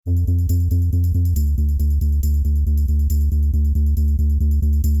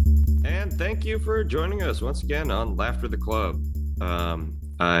And thank you for joining us once again on Laughter the Club.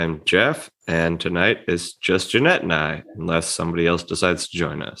 I'm Jeff, and tonight is just Jeanette and I, unless somebody else decides to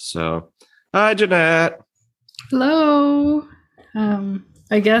join us. So, hi, Jeanette. Hello.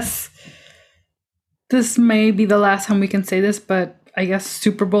 I guess this may be the last time we can say this, but I guess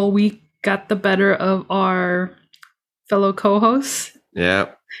Super Bowl week got the better of our fellow co-hosts.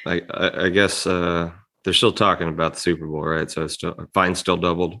 Yeah, I guess they're still talking about the Super Bowl, right? So it's still fine, still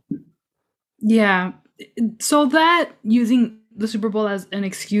doubled. Yeah. So that using the Super Bowl as an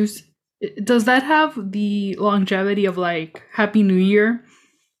excuse, does that have the longevity of like Happy New Year,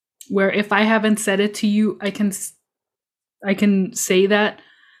 where if I haven't said it to you, I can say that.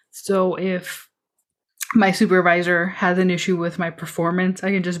 So if my supervisor has an issue with my performance,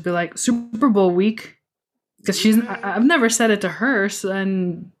 I can just be like Super Bowl week, because I've never said it to her,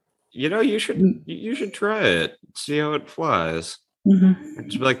 and You should try it, see how it flies.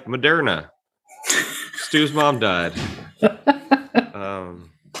 It's like Moderna. Stu's mom died.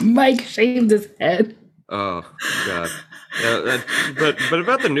 Mike shaved his head. Oh God. Yeah, but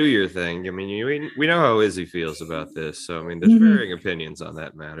about the New Year thing, I mean, we know how Izzy feels about this, so I mean, there's varying opinions on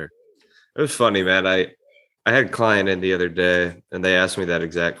that matter. It was funny, man. I had a client in the other day, and they asked me that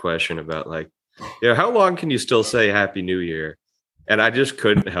exact question about like, how long can you still say Happy New Year? And I just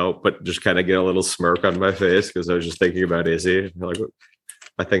couldn't help but just kind of get a little smirk on my face because I was just thinking about Izzy. Like,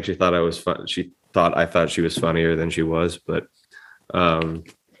 I think she thought I was fun. I thought she was funnier than she was, but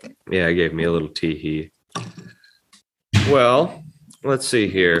yeah, it gave me a little tee hee. Well, let's see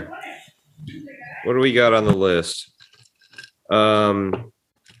here. What do we got on the list?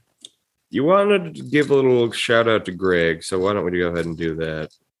 You wanted to give a little shout out to Greg, so why don't we go ahead and do that?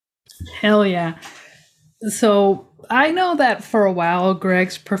 Hell yeah. So I know that for a while,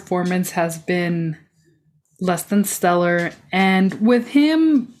 Greg's performance has been less than stellar. And with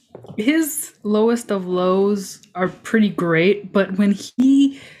him, his lowest of lows are pretty great. But when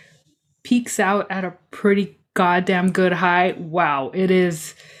he peaks out at a pretty goddamn good high, wow,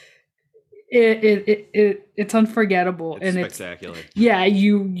 it's unforgettable. It's spectacular.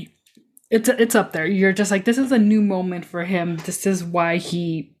 It's up there. You're just like, this is a new moment for him. This is why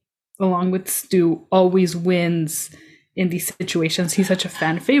he, along with Stu, always wins in these situations. He's such a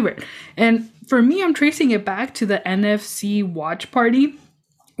fan favorite. And for me, I'm tracing it back to the NFC watch party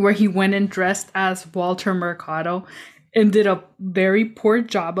where he went and dressed as Walter Mercado and did a very poor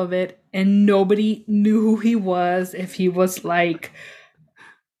job of it. And nobody knew who he was, if he was like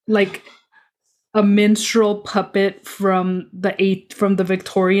a minstrel puppet from the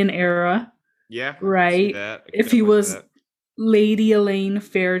Victorian era. Yeah. Right. If he was Lady Elaine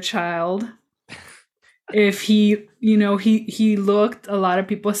Fairchild. If he looked, a lot of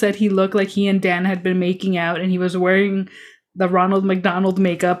people said he looked like he and Dan had been making out, and he was wearing the Ronald McDonald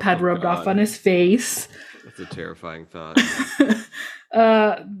makeup had rubbed off on his face. That's a terrifying thought.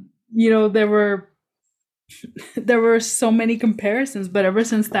 There were so many comparisons, but ever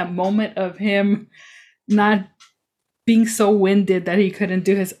since that moment of him not being so winded that he couldn't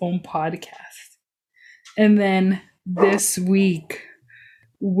do his own podcast. And then this week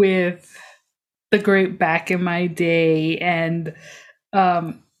with the great Back in My Day and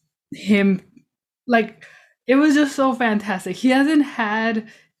him, like, it was just so fantastic. He hasn't had,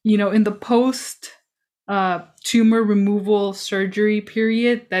 in the post tumor removal surgery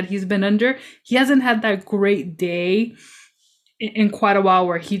period that he's been under, he hasn't had that great day in quite a while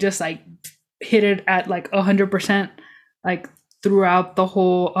where he just like hit it at like 100% like throughout the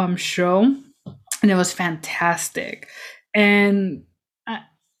whole show, and it was fantastic. And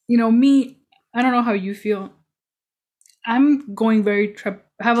me, I don't know how you feel. I'm going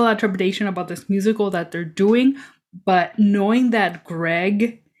have a lot of trepidation about this musical that they're doing, but knowing that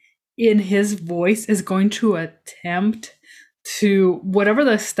Greg in his voice is going to attempt to, whatever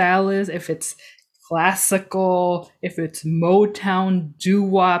the style is, if it's classical, if it's Motown,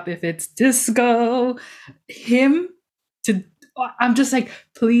 doo-wop, if it's disco, I'm just like,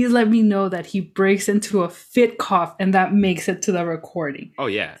 please let me know that he breaks into a fit cough and that makes it to the recording. Oh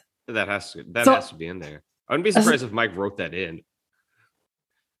yeah, that has to be in there. I wouldn't be surprised if Mike wrote that in.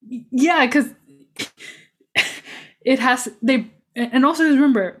 Yeah, because it has, and also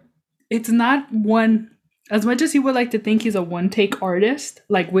remember, it's not one, as much as he would like to think he's a one-take artist,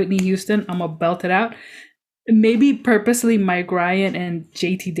 like Whitney Houston, I'm gonna belt it out. Maybe purposely Mike Ryan and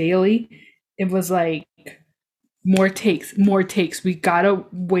JT Daly, it was like, more takes. We gotta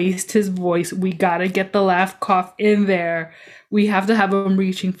waste his voice. We gotta get the laugh cough in there. We have to have him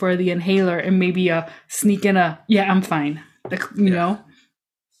reaching for the inhaler and maybe sneak in yeah, I'm fine. You know?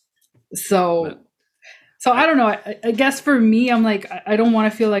 So But I don't know. I guess for me, I'm like, I don't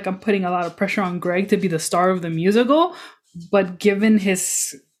want to feel like I'm putting a lot of pressure on Greg to be the star of the musical, but given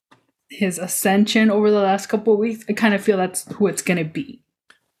his ascension over the last couple of weeks, I kind of feel that's who it's gonna be.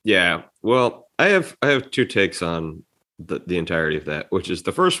 yeah, well, I have two takes on the entirety of that, which is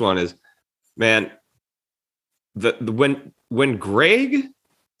the first one is, man, the when Greg,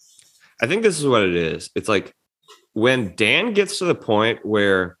 I think this is what it is. It's like when Dan gets to the point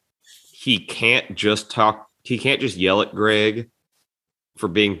where he can't just yell at Greg for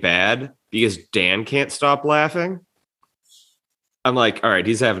being bad because Dan can't stop laughing. I'm like, all right,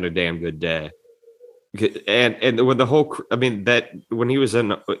 he's having a damn good day. And when the whole, I mean, that when he was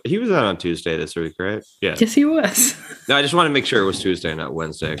in on Tuesday this week, right? Yeah. Yes, he was. No, I just want to make sure it was Tuesday, not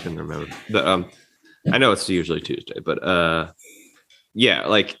Wednesday. I couldn't remember. I know it's usually Tuesday, but yeah,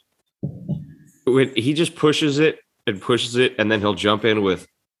 like when he just pushes it and pushes it, and then he'll jump in with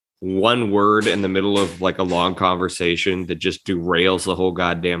one word in the middle of like a long conversation that just derails the whole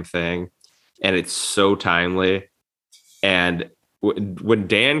goddamn thing, and it's so timely. And when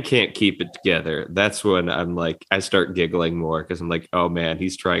Dan can't keep it together, that's when I'm like, I start giggling more because I'm like, oh man,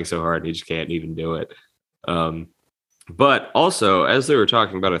 he's trying so hard, he just can't even do it. But also, as they were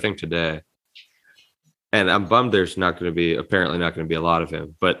talking about, I think today, and I'm bummed there's apparently not going to be a lot of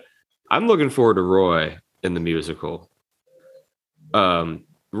him, but I'm looking forward to Roy in the musical.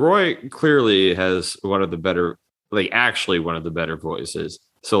 Roy clearly has actually one of the better voices,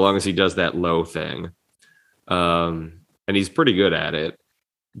 so long as he does that low thing. And he's pretty good at it.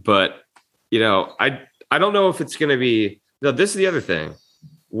 But, I don't know if it's going to be, no, this is the other thing.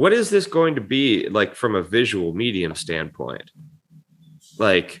 What is this going to be like from a visual medium standpoint?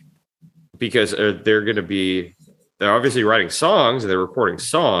 Like, because they're obviously writing songs and they're recording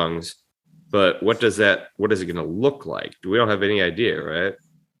songs, but what is it going to look like? We don't have any idea, right?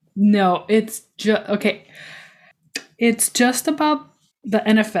 No, it's just okay. It's just about the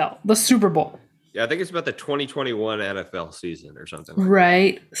NFL, the Super Bowl. Yeah, I think it's about the 2021 NFL season or something.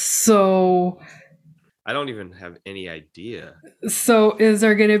 Right. So I don't even have any idea. So is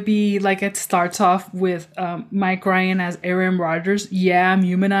there going to be like it starts off with Mike Ryan as Aaron Rodgers? Yeah, I'm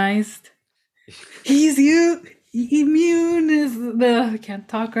immunized. He's immune is I can't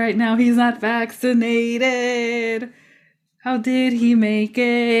talk right now. He's not vaccinated. How did he make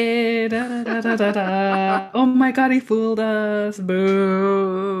it? Da, da, da, da, da. Oh my god, he fooled us.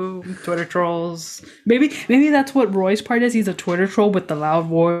 Boom. Twitter trolls. Maybe that's what Roy's part is. He's a Twitter troll with the loud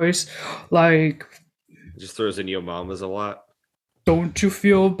voice. Like, just throws in Yo Mamas a lot. Don't you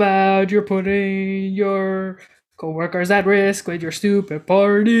feel bad? You're putting your coworkers at risk with your stupid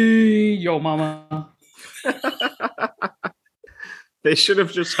party. Yo mama. They should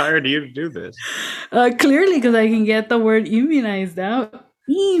have just hired you to do this. Clearly, because I can get the word immunized out.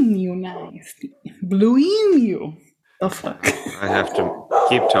 Immunized. Blue emu. The fuck? I have to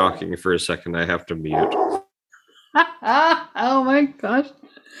keep talking for a second. I have to mute. Oh my gosh.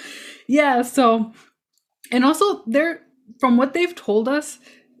 Yeah, so, and also from what they've told us,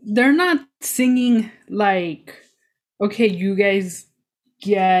 they're not singing like, okay, you guys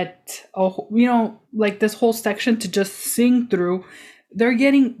get like this whole section to just sing through. They're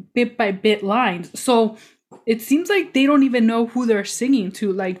getting bit by bit lines. So it seems like they don't even know who they're singing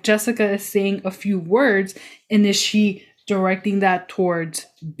to. Like Jessica is saying a few words, and is she directing that towards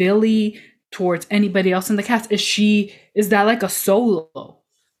Billy, towards anybody else in the cast? Is that like a solo?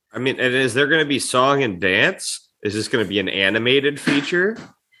 I mean, and is there going to be song and dance? Is this going to be an animated feature?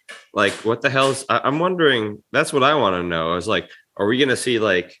 Like, what the hell I'm wondering. That's what I want to know. I was like, are we going to see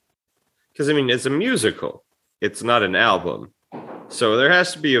because I mean, it's a musical. It's not an album. So there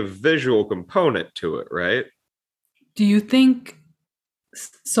has to be a visual component to it, right? Do you think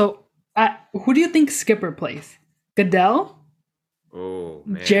so? Who do you think Skipper plays? Goodell? Oh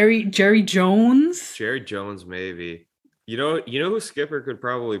man, Jerry Jones? Jerry Jones, maybe. You know who Skipper could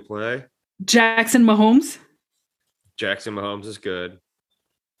probably play? Jackson Mahomes. Jackson Mahomes is good.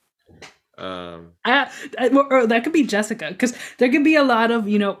 Or that could be Jessica, because there could be a lot of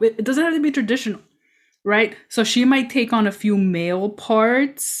it doesn't have to be traditional. Right? So she might take on a few male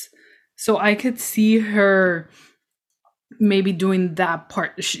parts. So I could see her maybe doing that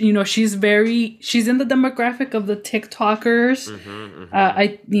part. She's in the demographic of the TikTokers.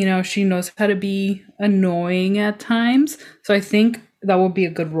 She knows how to be annoying at times. So I think that would be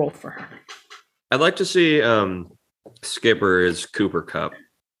a good role for her. I'd like to see Skipper as Cooper Kupp.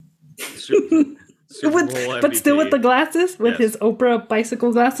 But still with the glasses? With his Oprah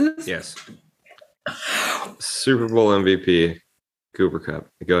bicycle glasses? Yes. Super Bowl MVP, Cooper Kupp.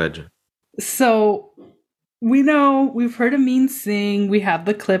 Go ahead, Jen. So we know we've heard Amin sing. We have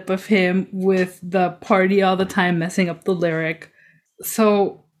the clip of him with the party all the time messing up the lyric.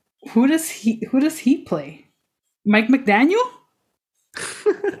 So who does he play? Mike McDaniel?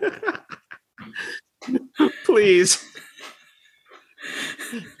 Please.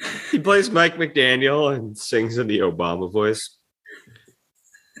 He plays Mike McDaniel and sings in the Obama voice.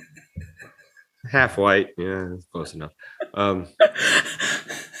 Half white, yeah, that's close enough.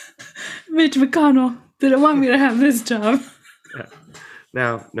 Mitch McConnell didn't want me to have this job.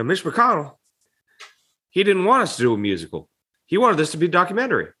 Now, Mitch McConnell, he didn't want us to do a musical. He wanted this to be a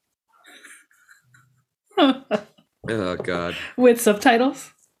documentary. Oh, God. With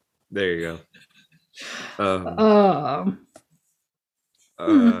subtitles? There you go.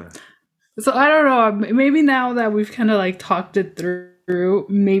 So I don't know. Maybe now that we've kind of like talked it through,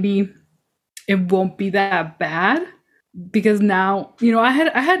 maybe it won't be that bad, because now, you know, I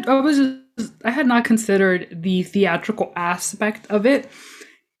had not considered the theatrical aspect of it,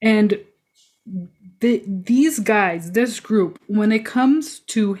 and these guys, this group, when it comes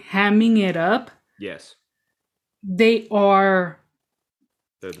to hamming it up, yes, they're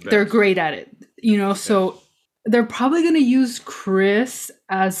great at it, you know. So they're probably gonna use Chris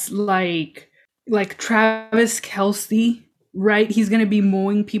as like Travis Kelce, right? He's gonna be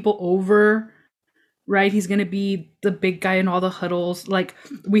mowing people over, right? He's gonna be the big guy in all the huddles. Like,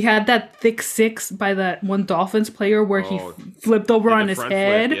 we had that thick six by that one Dolphins player where he flipped over on his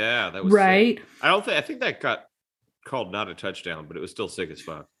head. Flip. Yeah, that was right. Sick. I think that got called not a touchdown, but it was still sick as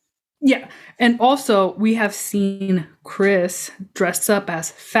fuck. Yeah, and also we have seen Chris dressed up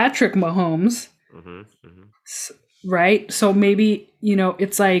as Patrick Mahomes. Right? So maybe, you know,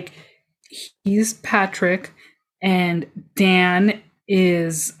 it's like he's Patrick and Dan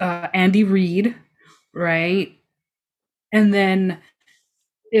is Andy Reid, right? And then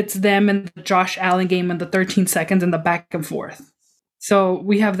it's them and the Josh Allen game in the 13 seconds and the back and forth. So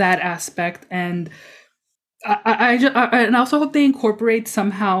we have that aspect, and I also hope they incorporate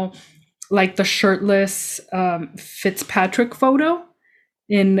somehow like the shirtless Fitzpatrick photo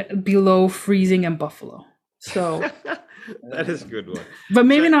in Below Freezing in Buffalo. So that is a good one. But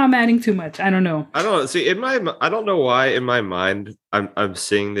maybe now I'm adding too much. I don't know. I don't know. See, I don't know why in my mind I'm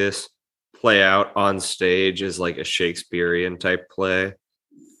seeing this play out on stage as like a Shakespearean type play.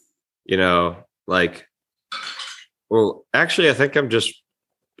 You know, like, well, actually, I think I'm just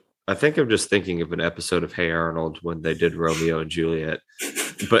thinking of an episode of Hey Arnold when they did Romeo and Juliet.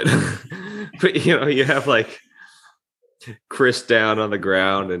 But you know, you have like Chris down on the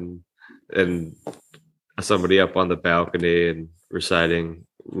ground and somebody up on the balcony and reciting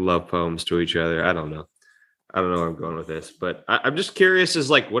love poems to each other. I don't know where I'm going with this, but I'm just curious as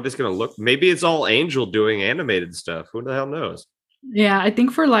like what it's going to look. Maybe it's all Angel doing animated stuff. Who the hell knows? Yeah, I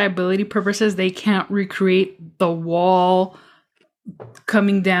think for liability purposes, they can't recreate the wall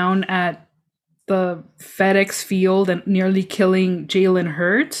coming down at the FedEx Field and nearly killing Jalen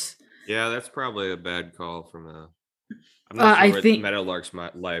Hurts. Yeah, that's probably a bad call from a. I'm not sure what Meadowlark's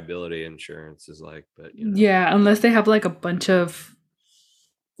liability insurance is like, but you know. Yeah, unless they have like a bunch of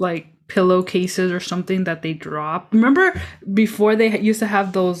like pillowcases or something that they drop. Remember before they used to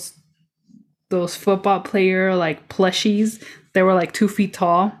have those football player like plushies? They were like 2 feet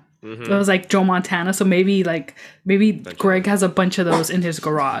tall. It was like Joe Montana. So maybe Greg has a bunch of those in his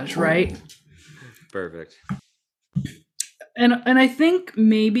garage, right? Perfect. And I think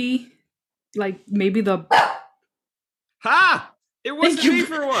maybe the. Ha! It wasn't me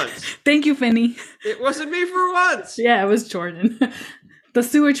for once. Thank you, Finney. It wasn't me for once. Yeah, it was Jordan. The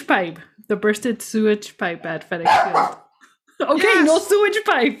sewage pipe. The bursted sewage pipe at FedEx Field. Okay, yes! No sewage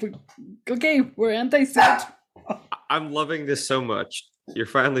pipe. Okay, we're anti-sewage. I'm loving this so much. You're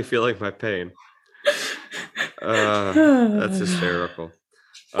finally feeling my pain. That's hysterical.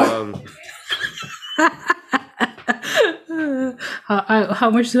 How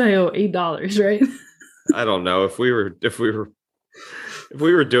much do I owe? $8, right? I don't know. If we were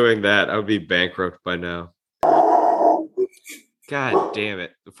doing that, I would be bankrupt by now. God damn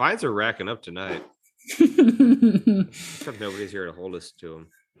it! The fines are racking up tonight. Except nobody's here to hold us to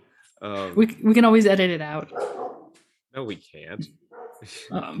them. We can always edit it out. No, we can't.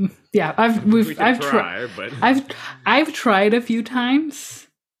 Yeah, I've tried a few times,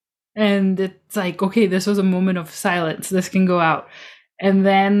 and it's like, okay, this was a moment of silence. This can go out, and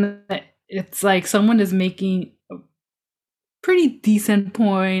then it's like someone is making a pretty decent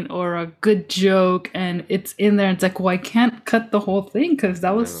point or a good joke, and it's in there. And it's like, well, I can't cut the whole thing because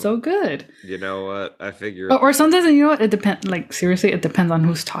that was so good. You know what? I figure. Or sometimes, you know what? It depends. Like, seriously, it depends on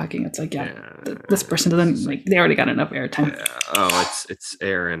who's talking. It's like, this person doesn't like. They already got enough airtime. Yeah. Oh, it's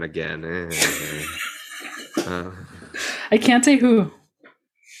Aaron again. Uh, I can't say who.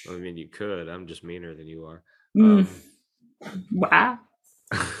 I mean, you could. I'm just meaner than you are. Mm. Wow.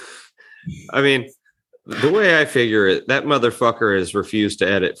 I mean, the way I figure it, that motherfucker has refused to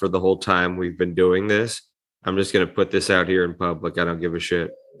edit for the whole time we've been doing this. I'm just going to put this out here in public. I don't give a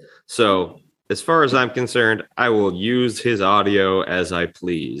shit. So, as far as I'm concerned, I will use his audio as I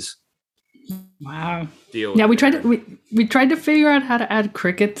please. Wow. Deal with Yeah, we it. tried to we tried to figure out how to add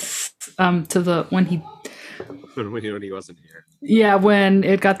crickets to the when he when he wasn't here. yeah, when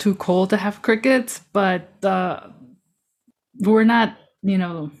it got too cold to have crickets, but we're not,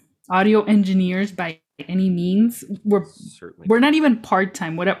 audio engineers by any means. Certainly. We're not even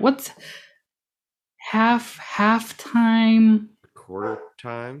part-time. What's half time? Quarter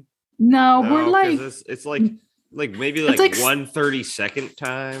time? No, we're like it's like maybe like 1/32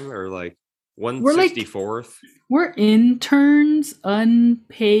 time or like 1/64th. We're interns,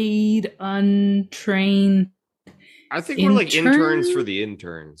 unpaid, untrained. I think we're like interns for the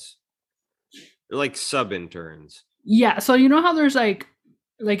interns. They're like sub interns. Yeah, so you know how there's like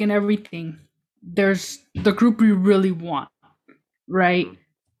in everything, there's the group we really want, right? Mm-hmm.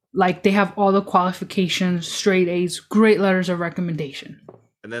 Like they have all the qualifications, straight A's, great letters of recommendation.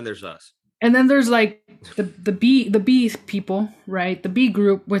 And then there's us. And then there's like the B people, right? The B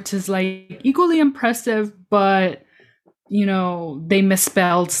group, which is like equally impressive, but they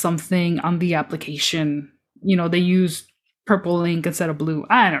misspelled something on the application. They used purple ink instead of blue.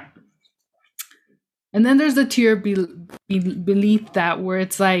 I don't know. And then there's the tier beneath that where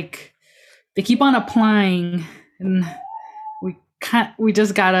it's like they keep on applying and we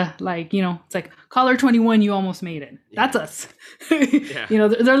just gotta it's like caller 21, you almost made it. Yeah. That's us. Yeah.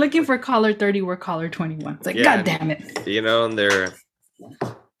 They're looking for caller 30, we're caller 21. It's like, God damn it. And they're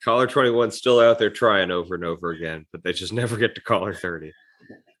caller 21 still out there trying over and over again, but they just never get to caller 30.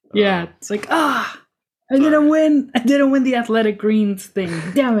 Yeah, it's like, I didn't win the athletic greens thing.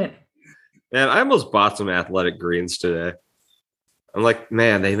 Damn it. Man, I almost bought some athletic greens today. I'm like,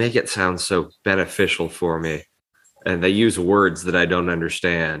 man, they make it sound so beneficial for me. And they use words that I don't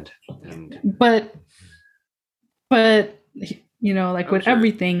understand. But with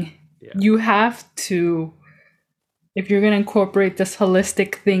everything, you have to, if you're going to incorporate this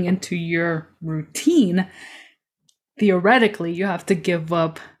holistic thing into your routine, theoretically, you have to give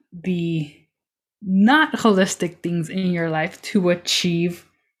up the not holistic things in your life to achieve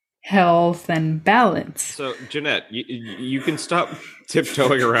health and balance. So, Jeanette, you can stop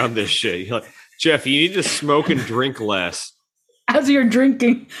tiptoeing around this shit. You're like, Jeff, you need to smoke and drink less. As you're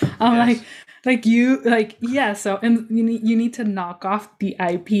drinking, I'm so and you need to knock off the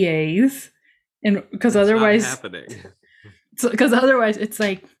IPAs, and because otherwise, not happening. Because otherwise, it's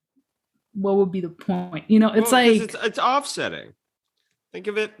like, what would be the point? It's it's offsetting. Think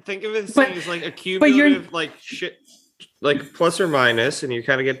of it as like a cumulative like shit, like plus or minus, and you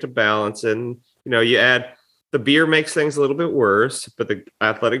kind of get to balance, and you add. The beer makes things a little bit worse, but the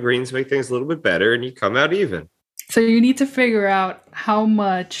athletic greens make things a little bit better, and you come out even. So you need to figure out how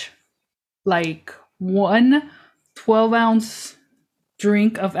much, like, 1 12-ounce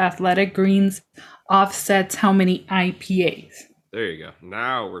drink of athletic greens offsets how many IPAs. There you go.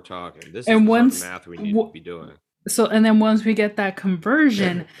 Now we're talking. This is the sort of math we need to be doing. So, and then once we get that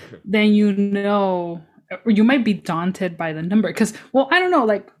conversion, then you might be daunted by the number. Because, I don't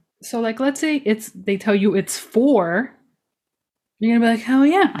know, so let's say they tell you it's 4, you're gonna be like, hell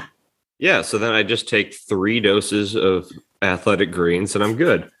yeah. Yeah, so then I just take 3 doses of athletic greens and I'm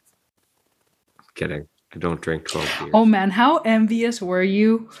good. Kidding. I don't drink 12 beers. Oh man, how envious were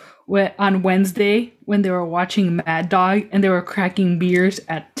you on Wednesday when they were watching Mad Dog and they were cracking beers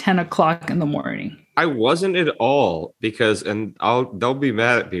at 10 o'clock in the morning? I wasn't at all because, and they'll be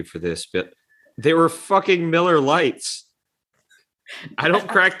mad at me for this, but they were fucking Miller Lights. I don't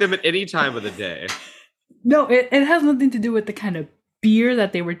crack them at any time of the day. No, it has nothing to do with the kind of beer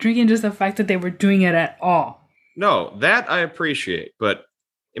that they were drinking, just the fact that they were doing it at all. No, that I appreciate. But,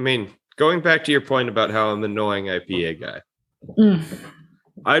 I mean, going back to your point about how I'm an annoying IPA guy.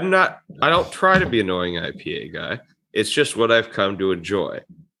 I don't try to be an annoying IPA guy. It's just what I've come to enjoy.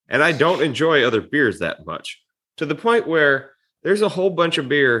 And I don't enjoy other beers that much. To the point where there's a whole bunch of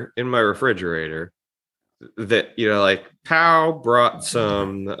beer in my refrigerator that, like Pow brought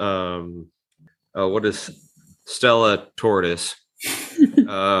some, what is Stella Tortoise?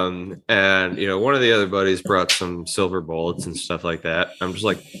 And, one of the other buddies brought some Silver Bullets and stuff like that. I'm just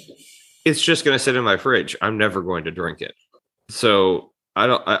like, it's just going to sit in my fridge. I'm never going to drink it. So I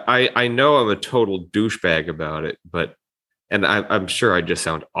know I'm a total douchebag about it, and I'm sure I just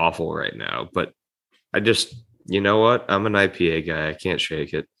sound awful right now, but I just, you know what? I'm an IPA guy. I can't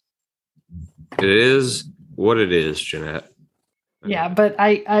shake it. It is what it is, Jeanette. Yeah, but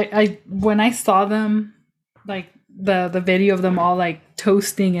I when I saw them, like the video of them all like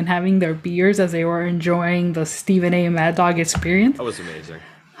toasting and having their beers as they were enjoying the Stephen A. Mad Dog experience, That was amazing.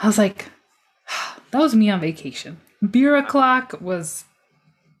 I was like, that was me on vacation. Beer o'clock was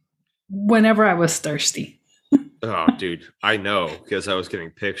whenever I was thirsty. Oh, dude, I know because I was getting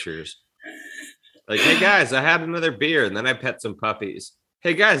pictures. Like, hey guys, I had another beer and then I pet some puppies.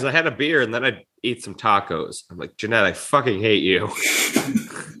 Hey guys, I had a beer and then I eat some tacos. I'm like, Jeanette, I fucking hate you.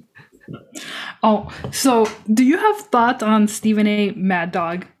 Oh, so do you have thoughts on Stephen A. Mad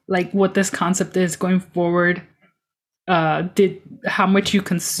Dog? Like what this concept is going forward? Did how much you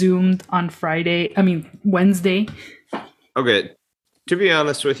consumed on Wednesday? Okay, to be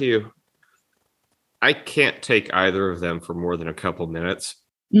honest with you, I can't take either of them for more than a couple minutes.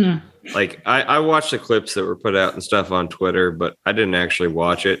 Like I watched the clips that were put out and stuff on Twitter, but I didn't actually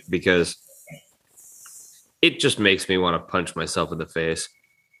watch it because it just makes me want to punch myself in the face.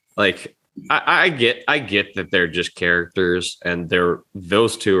 Like I get that they're just characters and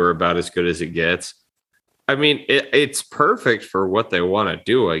those two are about as good as it gets. I mean, it's perfect for what they want to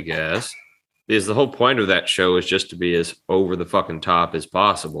do, I guess. Because the whole point of that show is just to be as over the fucking top as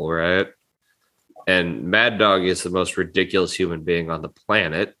possible, right? And Mad Dog is the most ridiculous human being on the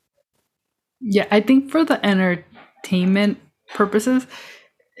planet. Yeah, I think for the entertainment purposes,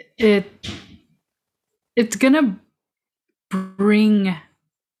 it's gonna bring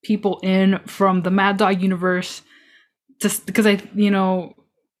people in from the Mad Dog universe, just because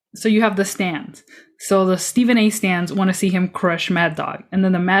so you have the stands. So the Stephen A. stands want to see him crush Mad Dog, and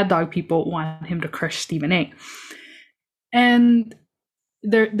then the Mad Dog people want him to crush Stephen A. And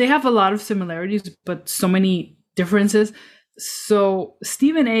they have a lot of similarities, but so many differences. So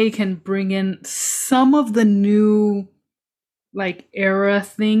Stephen A. can bring in some of the new like era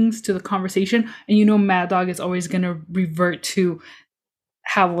things to the conversation, and Mad Dog is always going to revert to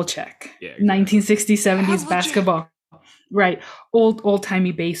Havlicek, yeah, exactly. 1960s, 70s Havlicek. Basketball, right? Old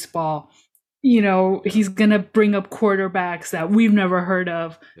timey baseball. He's gonna bring up quarterbacks that we've never heard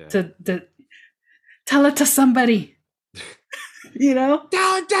of to tell it to somebody. Tell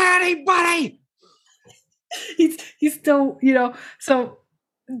it to anybody. He's still, so,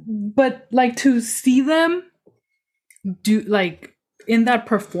 but like to see them do like in that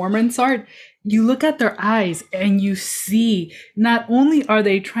performance art, you look at their eyes and you see not only are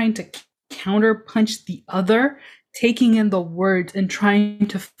they trying to counterpunch the other, taking in the words and trying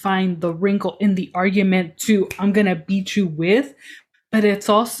to find the wrinkle in the argument to I'm gonna beat you with, but it's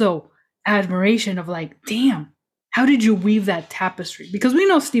also admiration of like, damn, how did you weave that tapestry? Because we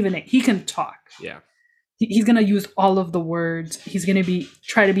know Stephen A. He can talk. Yeah. He's gonna use all of the words. He's gonna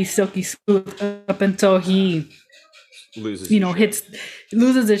try to be silky smooth up until he loses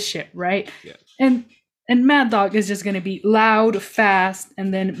his shit, right? Yeah. And Mad Dog is just gonna be loud, fast,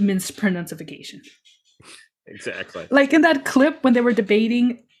 and then minced pronunciation. Exactly. Like in that clip when they were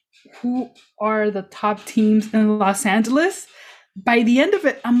debating who are the top teams in Los Angeles, by the end of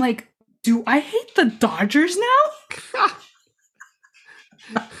it, I'm like, do I hate the Dodgers now?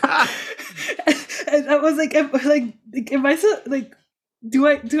 And I was like, am I so like, do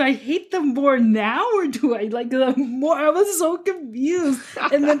I hate them more now or do I like them more? I was so confused.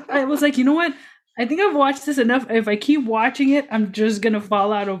 And then I was like, you know what? I think I've watched this enough. If I keep watching it, I'm just gonna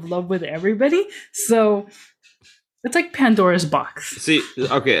fall out of love with everybody. So it's like Pandora's box. See,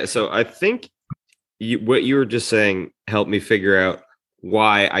 okay, so I think what you were just saying helped me figure out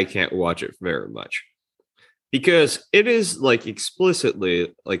why I can't watch it very much. Because it is like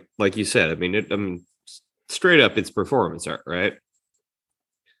explicitly, like you said, I mean, straight up, it's performance art, right?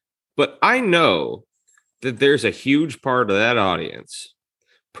 But I know that there's a huge part of that audience,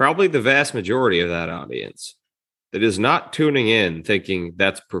 probably the vast majority of that audience, that is not tuning in thinking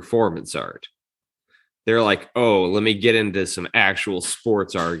that's performance art. They're like, oh, let me get into some actual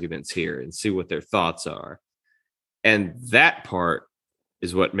sports arguments here and see what their thoughts are. And that part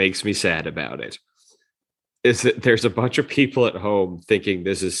is what makes me sad about it. Is that there's a bunch of people at home thinking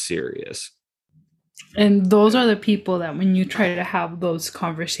this is serious. And those are the people that when you try to have those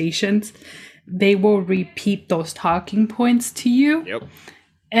conversations, they will repeat those talking points to you. Yep.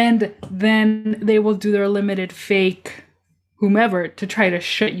 And then they will do their limited fake whomever to try to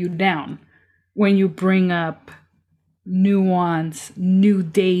shut you down when you bring up nuance, new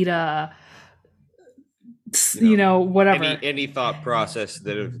data, whatever. Any thought process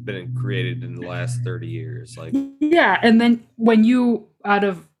that have been created in the last 30 years. Like, yeah. And then when you, out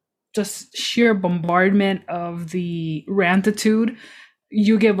of just sheer bombardment of the rantitude,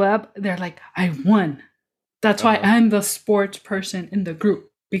 you give up, they're like, I won. That's why I'm the sports person in the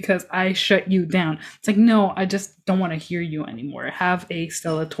group. because I shut you down. It's like, no, I just don't want to hear you anymore. Have a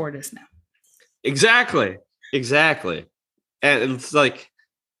Stella Tortoise now. Exactly. Exactly. And it's like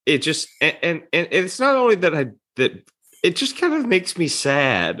it just and it's not only that it just kind of makes me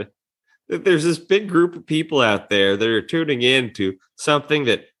sad that there's this big group of people out there that are tuning in to something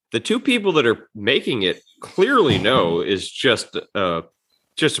that the two people that are making it clearly know is just a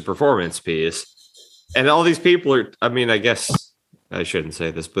performance piece. And all these people are, I mean, I guess I shouldn't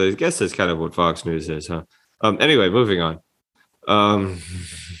say this, but I guess that's kind of what Fox News is, huh? Anyway, moving on.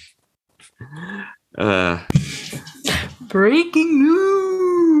 Breaking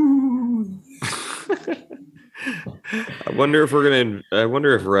news. I wonder if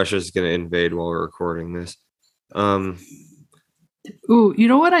Russia's gonna invade while we're recording this. Ooh, you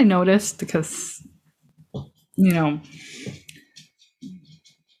know what I noticed? Because, you know,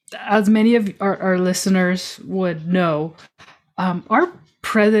 as many of our listeners would know, our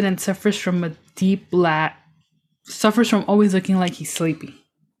president suffers from a suffers from always looking like he's sleepy.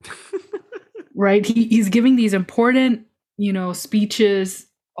 Right? He's giving these important, speeches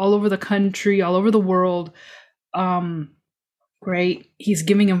all over the country, all over the world. Right? He's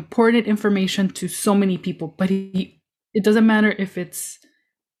giving important information to so many people, but it doesn't matter if it's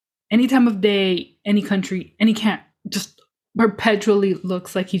any time of day, any country, any camp, just perpetually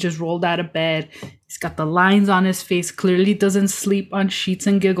looks like he just rolled out of bed. He's got the lines on his face, clearly doesn't sleep on sheets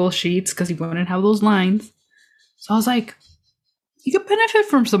and giggle sheets because he wouldn't have those lines. So I was like, he could benefit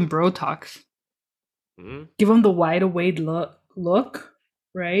from some Botox. Mm-hmm. Give him the wide awake look,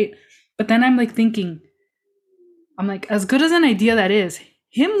 right? But then I'm like thinking, as good as an idea that is,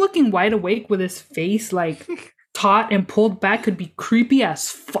 him looking wide awake with his face like taut and pulled back could be creepy as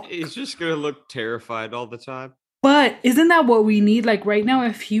fuck. He's just gonna look terrified all the time. But isn't that what we need? Like right now,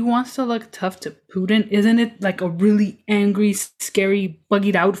 if he wants to look tough to Putin, isn't it like a really angry, scary,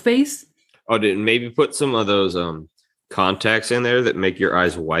 buggied out face? Oh, dude, maybe put some of those contacts in there that make your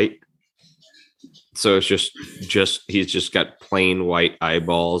eyes white. So it's just he's just got plain white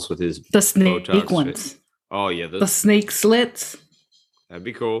eyeballs with his the snake ones. Oh yeah, the snake slits. That'd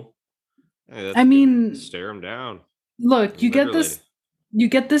be cool. Hey, I mean, stare him down. Look, you get this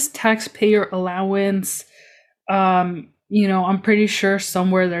taxpayer allowance. I'm pretty sure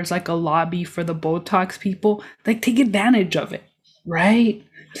somewhere there's like a lobby for the Botox people. Like, take advantage of it, right?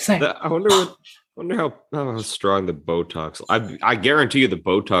 Just like, I wonder how strong the Botox. I guarantee you the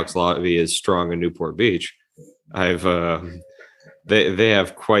Botox lobby is strong in Newport Beach. They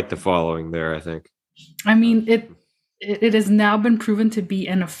have quite the following there, I think. I mean, it has now been proven to be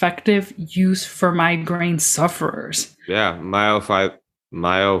an effective use for migraine sufferers. Yeah,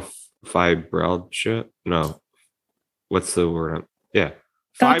 myofibromalgia. No, what's the word? Yeah,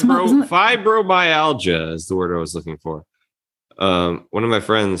 fibromyalgia is the word I was looking for. One of my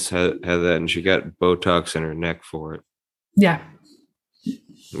friends had that, and she got Botox in her neck for it. Yeah.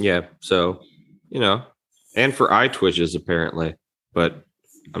 So, and for eye twitches apparently, but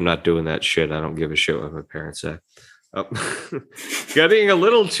I'm not doing that shit. I don't give a shit what my parents say. Oh. Getting a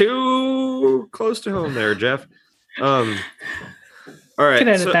little too close to home there, Jeff. All right. Could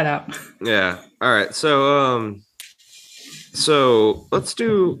edit that out. Yeah. All right. So let's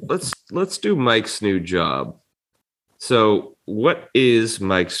do Mike's new job. So what is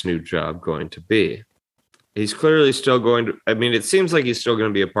Mike's new job going to be? He's clearly still going to, it seems like he's still going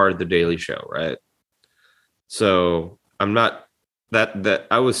to be a part of the Daily Show, right? So I'm not that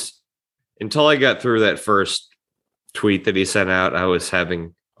I was, until I got through that first tweet that he sent out, I was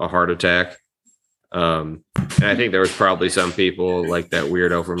having a heart attack. And I think there was probably some people like that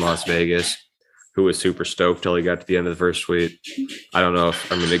weirdo from Las Vegas who was super stoked till he got to the end of the first tweet. I don't know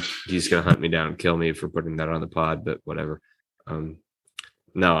if he's going to hunt me down and kill me for putting that on the pod, but whatever.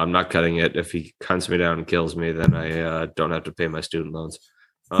 No, I'm not cutting it. If he hunts me down and kills me, then I don't have to pay my student loans.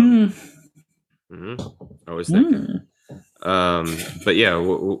 I was thinking. But yeah,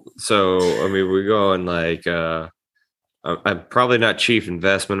 so we go and like, I'm probably not chief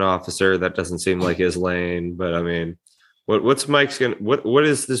investment officer. That doesn't seem like his lane, but what's Mike's what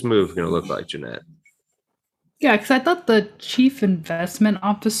is this move going to look like, Jeanette? Yeah, because I thought the chief investment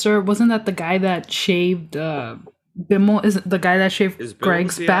officer, wasn't that the guy that shaved Bimmel? Isn't the guy that shaved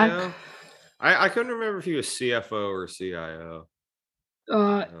Greg's back? I couldn't remember if he was CFO or CIO.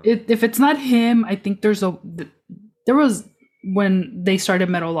 If it's not him, I think there was, when they started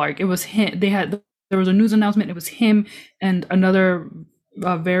Meadowlark, it was him. There was a news announcement. It was him and another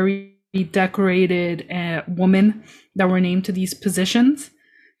very decorated woman that were named to these positions.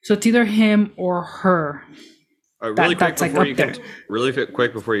 So it's either him or her. Really quick That's like before up you there.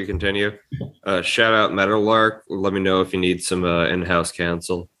 quick before you continue, shout out Meadowlark. Let me know if you need some in-house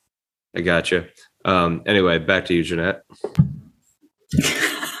counsel. I got you. Anyway, back to you, Jeanette.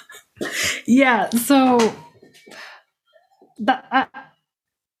 Yeah, so at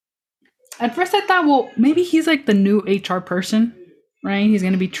first I thought, well, maybe he's like the new HR person, right? He's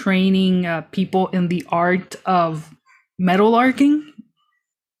going to be training people in the art of meadowlarking,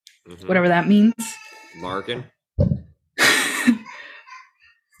 whatever that means. Larkin.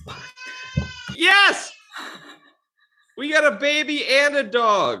 Yes! We got a baby and a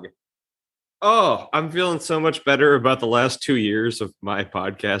dog. Oh, I'm feeling so much better about the last 2 years of my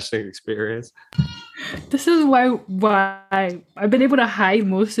podcasting experience. This is why I've been able to hide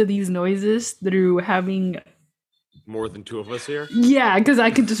most of these noises through having more than 2 of us here. Yeah, because I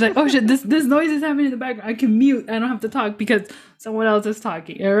can just like, oh shit, this noise is happening in the background. I can mute. I don't have to talk because someone else is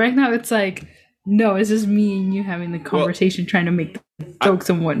talking. And right now, it's like, no, it's just me and you having the conversation, trying to make jokes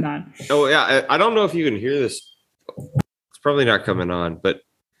and whatnot. Oh yeah, I don't know if you can hear this. It's probably not coming on, but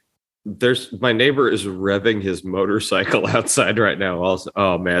my neighbor is revving his motorcycle outside right now. Also,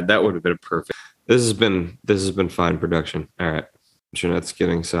 oh man, that would have been perfect. This has been fine production. All right, Jeanette's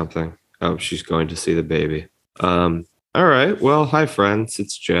getting something. Oh, she's going to see the baby. All right. Well, hi friends.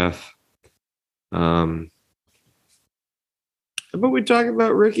 It's Jeff. How about we talk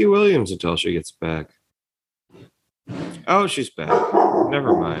about Ricky Williams until she gets back? Oh, she's back.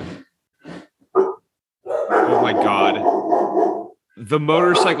 Never mind. Oh my God. The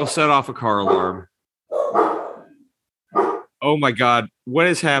motorcycle set off a car alarm. Oh my God. What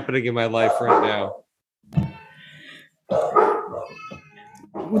is happening in my life right now?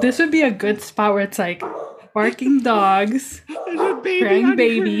 This would be a good spot where it's like barking dogs, crying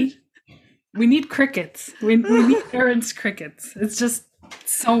baby. We need crickets. We need Aaron's crickets. It's just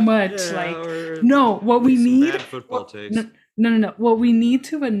so much. No, what we need. No. What we need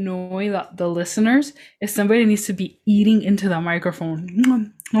to annoy the listeners is somebody needs to be eating into the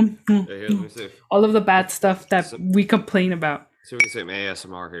microphone. All of the bad stuff that we complain about. So we say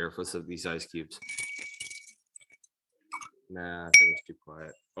ASMR here for some of these ice cubes. Nah, I think it's too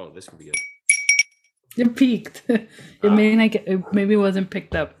quiet. Oh, this could be good. It peaked. Maybe it wasn't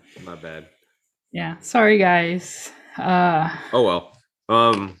picked up. My bad. Yeah, sorry guys. Oh well.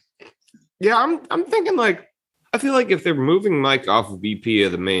 Yeah, I'm thinking like I feel like if they're moving Mike off of VP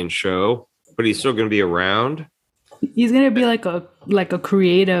of the main show, but he's still going to be around. He's going to be like a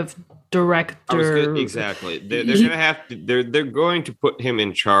creative director. Exactly. They're going to have to. They're going to put him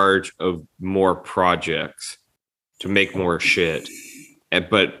in charge of more projects to make more shit,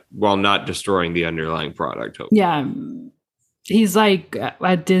 but while not destroying the underlying product. Hopefully. Yeah. He's like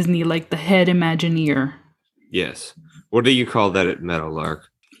at Disney, like the head Imagineer. Yes. What do you call that at Meadowlark?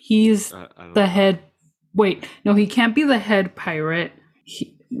 He's the head. Wait, no, he can't be the head pirate.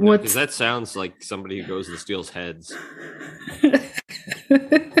 Because that sounds like somebody who goes and steals heads. A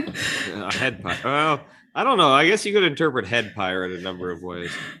head pirate. Well, I don't know. I guess you could interpret head pirate a number of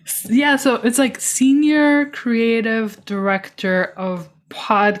ways. Yeah, so it's like senior creative director of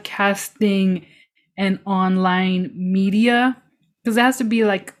podcasting and online media, because it has to be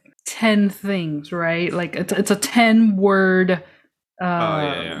like 10 things, right? Like it's a 10-word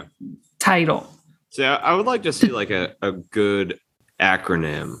title. So I would like to see like a good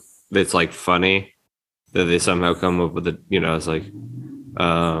acronym that's like funny that they somehow come up with it's like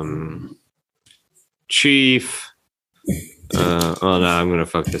chief. Oh no, I'm gonna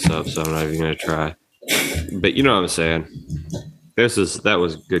fuck this up, so I'm not even gonna try. But you know what I'm saying. That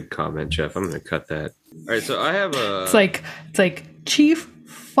was a good comment, Jeff. I'm gonna cut that. All right, so I have a. It's like chief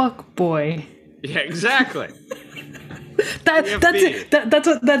fuck boy. Yeah, exactly. That's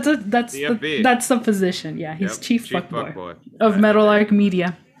the position. Yeah, he's chief fuckboy of Meadowlark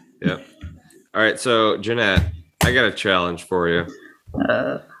Media. Yep. All right, so Jeanette, I got a challenge for you.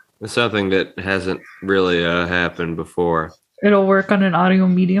 It's something that hasn't really happened before. It'll work on an audio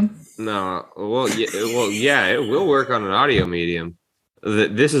medium. No, yeah, it will work on an audio medium.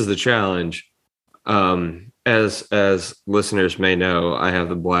 This is the challenge. As listeners may know, I have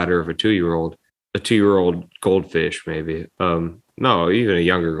the bladder of a 2-year-old. A 2-year-old goldfish, maybe. No, even a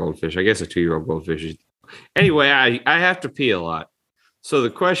younger goldfish. I guess a 2-year-old goldfish. Anyway, I have to pee a lot. So the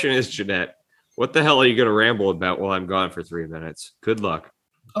question is, Jeanette, what the hell are you going to ramble about while I'm gone for 3 minutes? Good luck.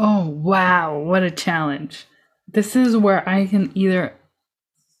 Oh, wow. What a challenge. This is where I can either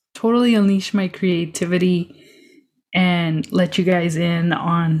totally unleash my creativity and let you guys in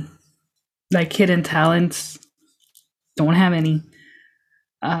on like hidden talents. Don't have any.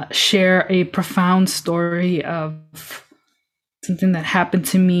 Share a profound story of something that happened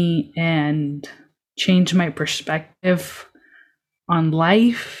to me and change my perspective on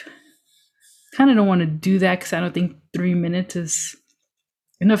life. Kind of don't want to do that because I don't think 3 minutes is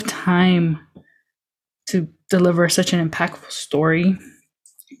enough time to deliver such an impactful story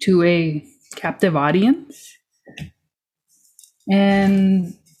to a captive audience.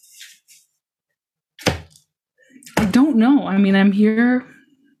 And I don't know. I mean, I'm here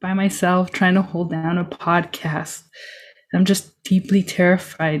by myself trying to hold down a podcast. I'm just deeply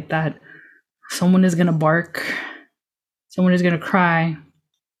terrified that someone is going to bark, someone is going to cry,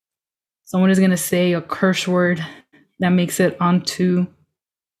 someone is going to say a curse word that makes it onto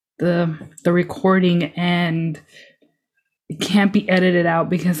the recording, and it can't be edited out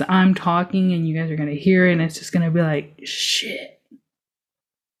because I'm talking and you guys are going to hear it, and it's just going to be like, shit,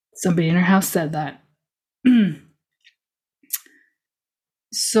 somebody in our house said that.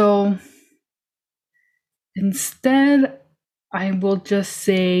 So instead, I will just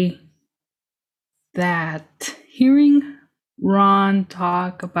say that hearing Ron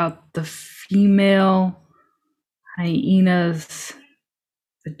talk about the female hyena's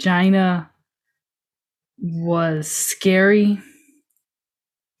vagina was scary.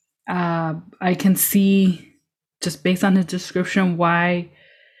 I can see, just based on his description, why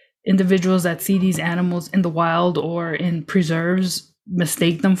individuals that see these animals in the wild or in preserves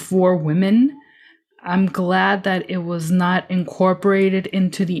mistake them for women. I'm glad that it was not incorporated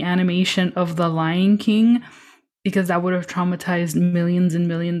into the animation of The Lion King, because that would have traumatized millions and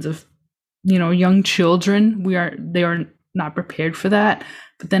millions of, young children. They are not prepared for that.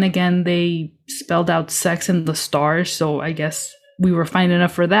 But then again, they spelled out sex in the stars, so I guess we were fine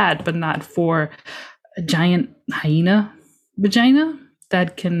enough for that, but not for a giant hyena vagina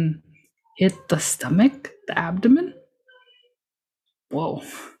that can hit the stomach, the abdomen. Whoa,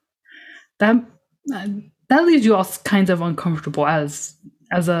 that leaves you all kinds of uncomfortable as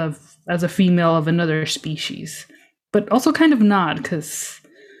a female of another species, but also kind of not, because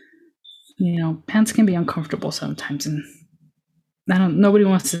pants can be uncomfortable sometimes, and nobody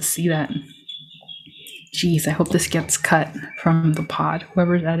wants to see that. Jeez, I hope this gets cut from the pod.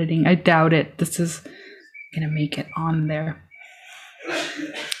 Whoever's editing, I doubt it. This is gonna make it on there.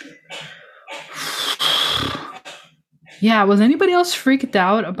 Yeah, was anybody else freaked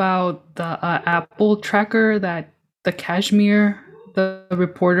out about the Apple tracker that the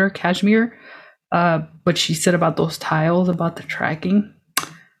reporter Kashmir, what she said about those tiles, about the tracking?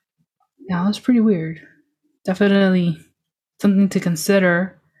 Yeah, that was pretty weird. Definitely something to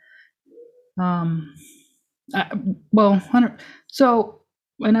consider. So,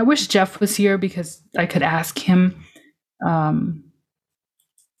 and I wish Jeff was here because I could ask him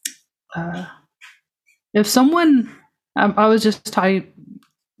if someone. I was just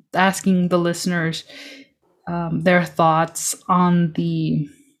asking the listeners their thoughts on the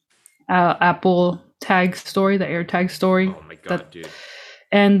Apple tag story, the AirTag story. Oh my god, dude!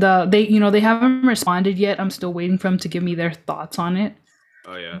 And they haven't responded yet. I'm still waiting for them to give me their thoughts on it.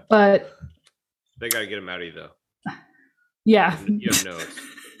 Oh yeah, but they gotta get them out of you though. Yeah, you have notes.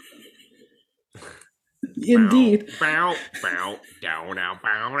 Indeed. Bow, bow, down, down,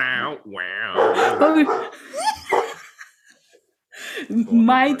 bow, down, wow.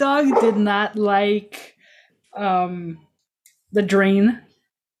 My dog did not like the drain,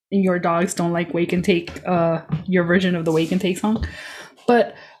 and your dogs don't like Wake and Take, your version of the Wake and Take song.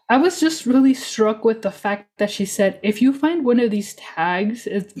 But I was just really struck with the fact that she said, if you find one of these tags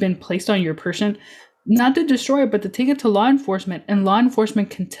has been placed on your person, not to destroy it, but to take it to law enforcement, and law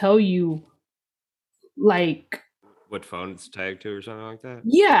enforcement can tell you, like, what phone it's tagged to or something like that.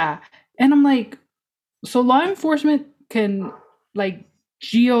 Yeah. And I'm like, so law enforcement can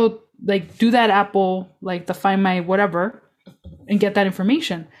do that Apple, like the Find My whatever, and get that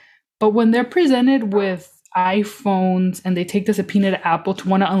information. But when they're presented with iPhones and they take the subpoena to Apple to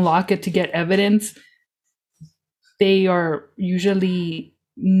want to unlock it to get evidence, they are usually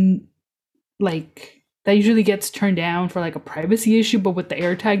that usually gets turned down for like a privacy issue. But with the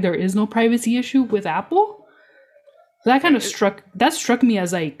AirTag, there is no privacy issue with Apple. So that kind of struck me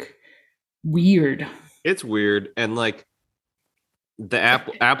as like weird. It's weird, and like the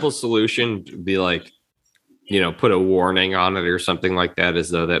Apple solution to be like, put a warning on it or something like that,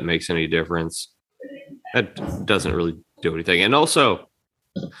 as though that makes any difference. That doesn't really do anything. And also,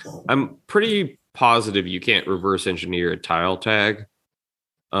 I'm pretty positive you can't reverse engineer a tile tag.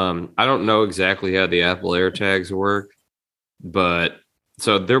 I don't know exactly how the Apple AirTags work, but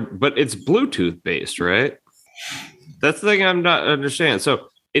it's Bluetooth based, right? That's the thing I'm not understanding. So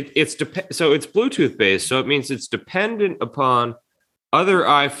it's Bluetooth based, so it means it's dependent upon other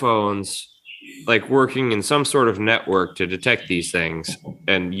iPhones like working in some sort of network to detect these things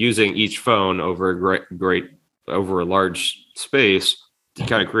and using each phone over a over a large space to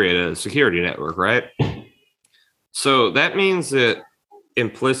kind of create a security network, right? So that means that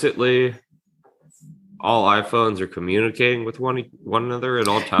implicitly all iPhones are communicating with one another at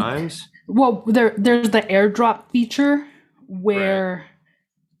all times. Well, there's the AirDrop feature Right. where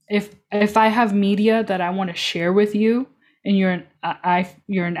if I have media that I want to share with you, and you're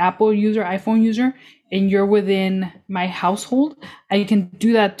an Apple user, iPhone user, and you're within my household, I can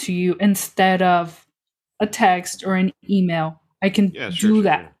do that to you instead of a text or an email. I can Yeah, sure, do sure,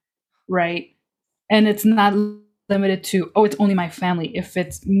 that, sure. right? And it's not limited to, oh, it's only my family. If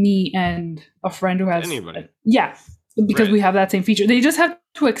it's me and a friend who To has, anybody. yeah, because Right. we have that same feature. They just have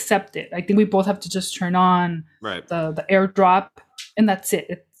to accept it. I think we both have to just turn on Right. the AirDrop, and that's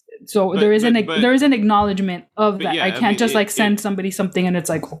it. So But there is an acknowledgement of that. I yeah, I can't mean just like it send somebody something and it's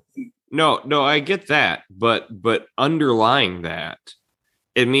like, no, I get that, but underlying that,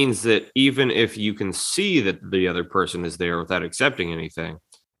 it means that even if you can see that the other person is there without accepting anything,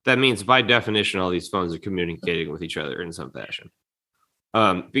 that means by definition all these phones are communicating with each other in some fashion.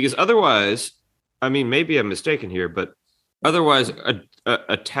 Because otherwise, I mean, maybe I'm mistaken here, but otherwise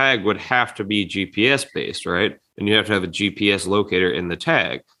a tag would have to be GPS based, right? And you have to have a GPS locator in the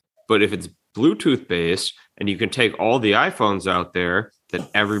tag. But if it's Bluetooth based and you can take all the iPhones out there that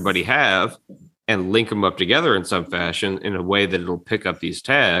everybody have and link them up together in some fashion in a way that it'll pick up these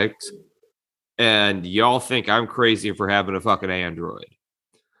tags, and y'all think I'm crazy for having a fucking Android.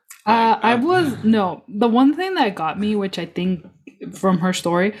 Like, I was no. The one thing that got me, which I think from her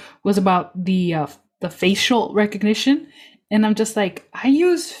story, was about the facial recognition, and I'm just like, I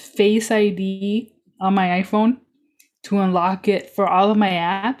use Face ID on my iPhone to unlock it for all of my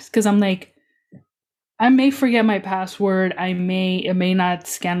apps because I'm like, I may forget my password. It may not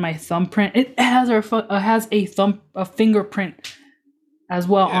scan my thumbprint. It has a fingerprint as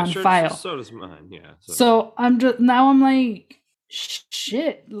well yeah, on sure. file. So does mine. Yeah. So So I'm like,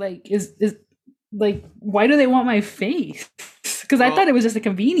 shit. Like is like, why do they want my face? Because I thought it well, was just a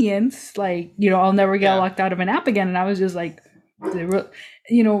convenience. Like, I'll never get yeah. locked out of an app again. And I was just like, what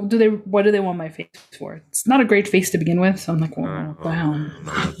do they want my face for? It's not a great face to begin with. So I'm like, well, what the I hell? don't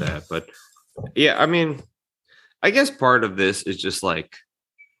know about that, but yeah, I mean, I guess part of this is just like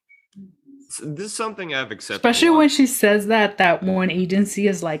this is something I've accepted Especially long. when she says that one agency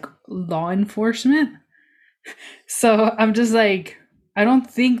is like law enforcement. So I'm just like, I don't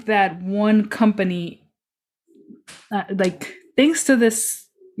think that one company, like, thanks to this,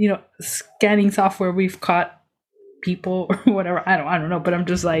 scanning software, we've caught people or whatever. I don't know, but I'm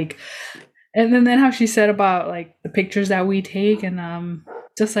just like, and then how she said about like the pictures that we take, and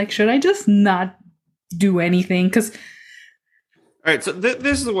just like, should I just not do anything? Because All right, so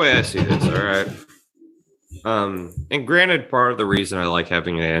this is the way I see this. All right, and granted, part of the reason I like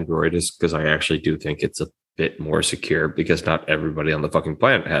having an Android is because I actually do think it's a bit more secure because not everybody on the fucking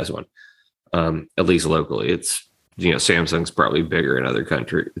planet has one. At least locally, it's Samsung's probably bigger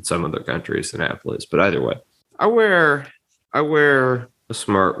in some other countries than Apple is. But either way, I wear I wear a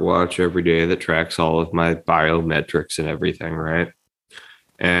smartwatch every day that tracks all of my biometrics and everything, right?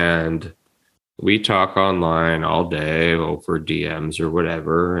 And we talk online all day over DMs or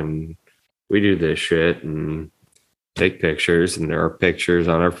whatever, and we do this shit and take pictures, and there are pictures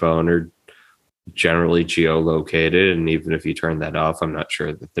on our phone are generally geolocated, and even if you turn that off, I'm not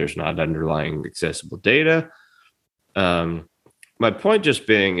sure that there's not underlying accessible data. um, my point just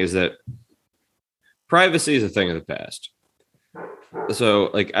being is that privacy is a thing of the past. So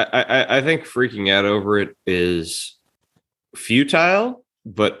like I think freaking out over it is futile,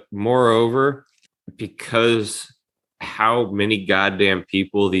 but moreover, because how many goddamn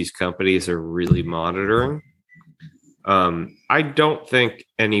people these companies are really monitoring, I don't think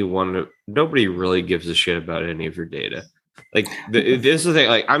nobody really gives a shit about any of your data. Like this is the thing.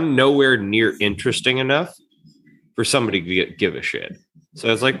 Like I'm nowhere near interesting enough for somebody to give a shit. So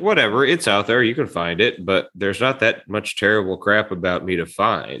it's like whatever, it's out there, you can find it, but there's not that much terrible crap about me to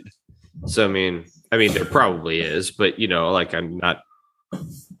find. So I mean, there probably is, but like I'm not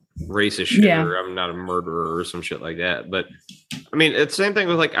racist shit yeah, or I'm not a murderer or some shit like that. But I mean, it's the same thing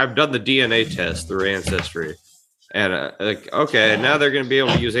with like I've done the DNA test through Ancestry, and like okay, now they're gonna be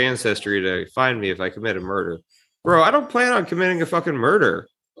able to use Ancestry to find me if I commit a murder. Bro, I don't plan on committing a fucking murder.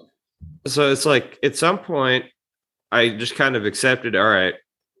 So it's like at some point I just kind of accepted, all right,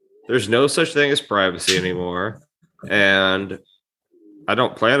 there's no such thing as privacy anymore. And I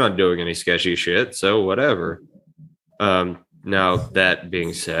don't plan on doing any sketchy shit, so whatever. Now that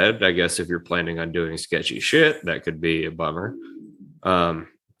being said, I guess if you're planning on doing sketchy shit, that could be a bummer.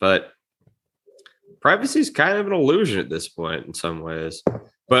 But privacy is kind of an illusion at this point in some ways.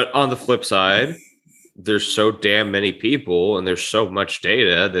 But on the flip side, there's so damn many people and there's so much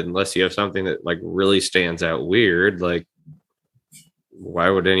data that unless you have something that like really stands out weird, like why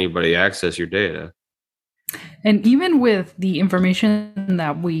would anybody access your data? And even with the information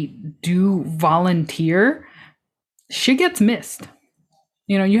that we do volunteer, shit gets missed.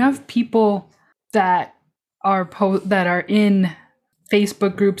 You know, you have people that are in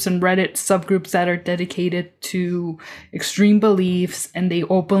Facebook groups and Reddit subgroups that are dedicated to extreme beliefs, and they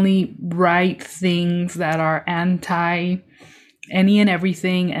openly write things that are anti any and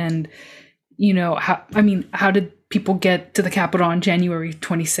everything. And, you know, how did people get to the Capitol on January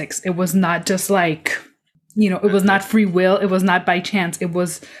 26th? It was not just like, you know, it was not free will. It was not by chance. It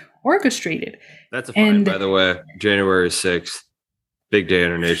was orchestrated. That's a fine, by the way. January 6th, big day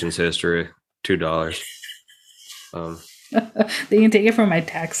in our nation's history. $2. They can take it from my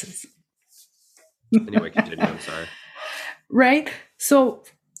taxes. Anyway, continue. I'm sorry. Right? So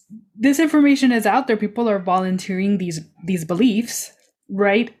this information is out there. People are volunteering these beliefs,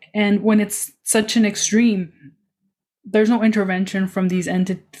 right? And when it's such an extreme, there's no intervention from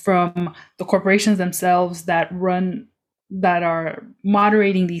from the corporations themselves that are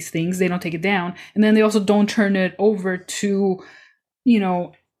moderating these things. They don't take it down, and then they also don't turn it over to, you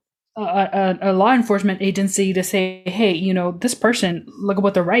know, a law enforcement agency to say, hey, you know, this person, look at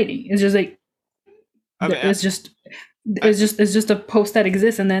what they're writing. It's just like, it's just a post that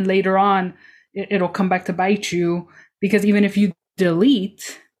exists, and then later on it'll come back to bite you, because even if you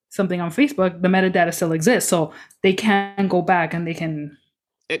delete something on Facebook, the metadata still exists, so they can go back and they can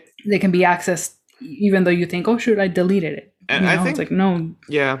be accessed even though you think, oh shoot, I deleted it. And I think it's like, no.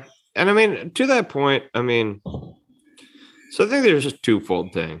 Yeah. And I mean, to that point, I mean, so I think there's a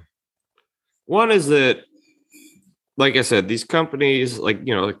twofold thing. One is that, like I said, these companies like,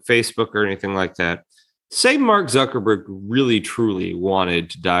 you know, like Facebook or anything like that, say Mark Zuckerberg really truly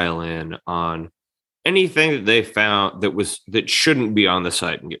wanted to dial in on anything that they found that shouldn't be on the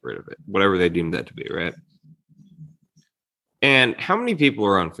site and get rid of it, whatever they deemed that to be, right? And how many people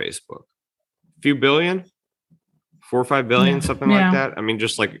are on Facebook? A few billion? 4 or 5 billion, something like that. I mean,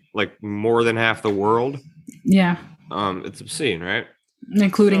 just like more than half the world. Yeah. It's obscene, right?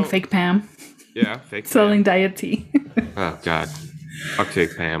 Including fake Pam. Yeah, fake selling diet tea. Oh God, fuck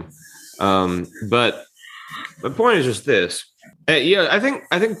fake Pam. But my point is just this. Yeah, I think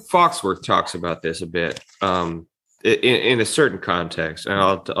Foxworth talks about this a bit. In a certain context, and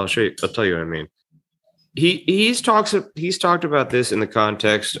I'll show you. I'll tell you what I mean. He's talked about this in the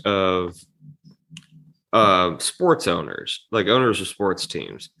context of sports owners, like owners of sports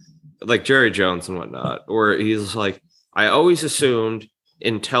teams, like Jerry Jones and whatnot. Or he's like, I always assumed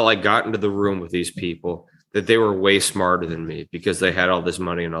until I got into the room with these people that they were way smarter than me because they had all this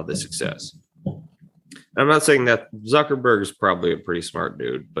money and all this success. I'm not saying that Zuckerberg is probably a pretty smart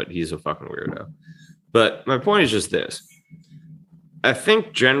dude, but he's a fucking weirdo. But my point is just this. I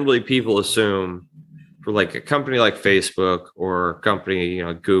think generally people assume for like a company like Facebook or a company, you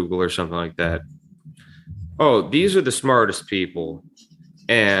know, Google or something like that, oh, these are the smartest people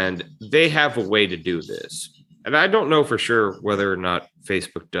and they have a way to do this. And I don't know for sure whether or not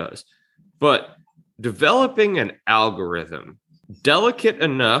Facebook does, but developing an algorithm delicate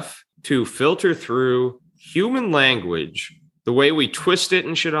enough to filter through human language, the way we twist it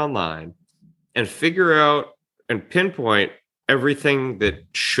and shit online, and figure out and pinpoint everything that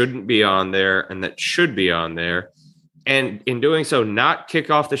shouldn't be on there and that should be on there. And in doing so, not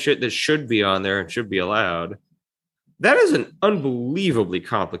kick off the shit that should be on there and should be allowed. That is an unbelievably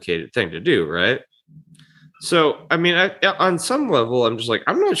complicated thing to do, right? So, I mean, on some level, I'm just like,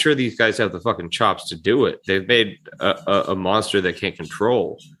 I'm not sure these guys have the fucking chops to do it. They've made a monster they can't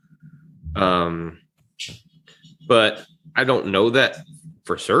control. But I don't know that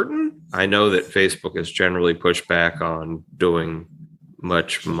for certain. I know that Facebook has generally pushed back on doing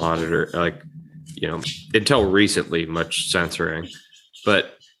much until recently, much censoring.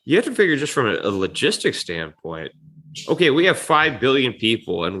 But you have to figure just from a logistics standpoint, okay, we have 5 billion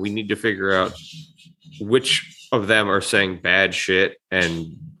people and we need to figure out which of them are saying bad shit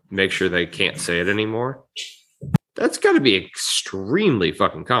and make sure they can't say it anymore. That's got to be extremely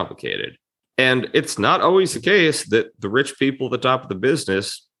fucking complicated. And it's not always the case that the rich people at the top of the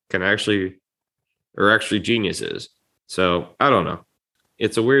business are actually geniuses. So I don't know.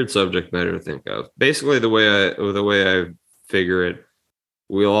 It's a weird subject matter to think of. Basically, the way I figure it,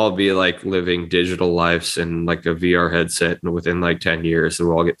 we'll all be like living digital lives in like a VR headset, and within like 10 years,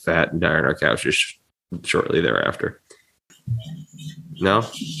 we'll all get fat and die on our couches shortly thereafter. No?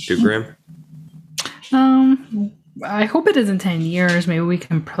 Too grim? I hope it isn't 10 years. Maybe we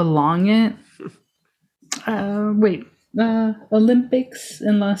can prolong it. Wait. Olympics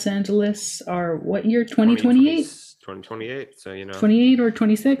in Los Angeles are what year? 2028? 2028. So, 28 or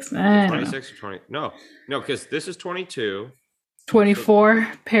 26? I don't know. 26 or 20. No, because this is 22. 24,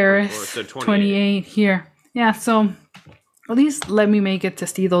 Paris. So 28 here. Yeah, so at least let me make it to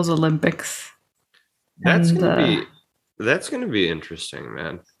see those Olympics. That's gonna be interesting,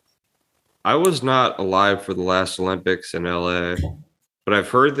 man. I was not alive for the last Olympics in LA, but I've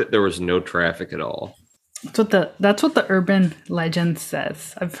heard that there was no traffic at all. That's what the urban legend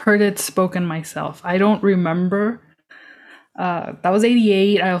says. I've heard it spoken myself. I don't remember. That was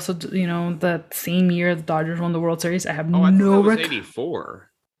 88. I also, the same year the Dodgers won the World Series. I have I thought that was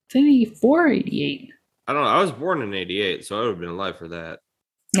 84. It's 84 or 88. I don't know. I was born in 88, so I would have been alive for that.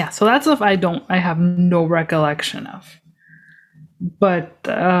 Yeah, so that stuff I have no recollection of. But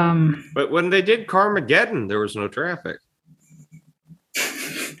when they did Carmageddon, there was no traffic.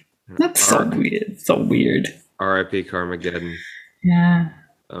 That's so weird. So weird. R.I.P. Carmageddon. Yeah.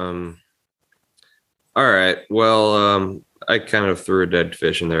 All right. Well, I kind of threw a dead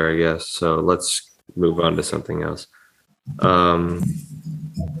fish in there, I guess. So let's move on to something else. How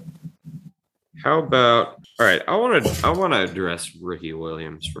about? All right. I want to address Ricky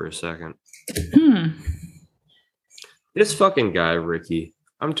Williams for a second. This fucking guy, Ricky.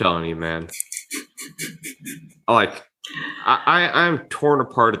 I'm telling you, man. I'm torn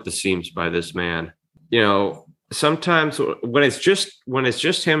apart at the seams by this man. Sometimes when it's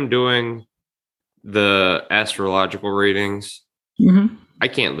just him doing the astrological readings, I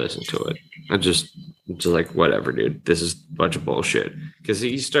can't listen to it. It's just like, whatever, dude. This is a bunch of bullshit. Because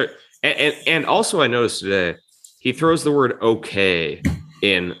and also I noticed today he throws the word okay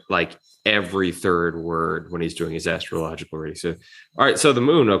in like every third word when he's doing his astrological reading. So, all right, so the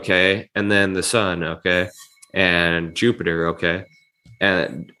moon, okay, and then the sun, okay, and Jupiter, okay,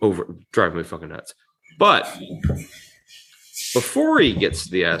 and drive me fucking nuts. But before he gets to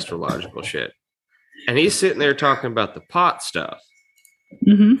the astrological shit, and he's sitting there talking about the pot stuff,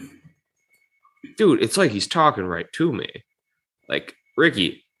 dude, it's like he's talking right to me. Like,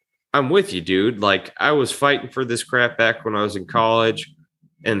 Ricky, I'm with you, dude. Like, I was fighting for this crap back when I was in college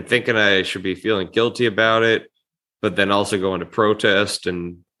and thinking I should be feeling guilty about it, but then also going to protest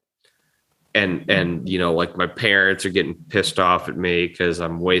and like my parents are getting pissed off at me because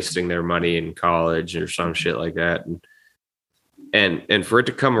I'm wasting their money in college or some shit like that. And for it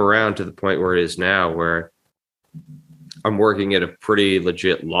to come around to the point where it is now, where I'm working at a pretty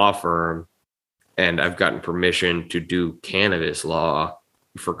legit law firm and I've gotten permission to do cannabis law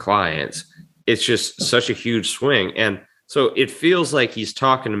for clients, it's just such a huge swing. And so it feels like he's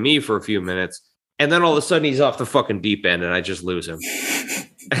talking to me for a few minutes, and then all of a sudden he's off the fucking deep end, and I just lose him.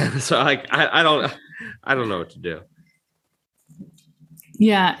 So I don't know what to do.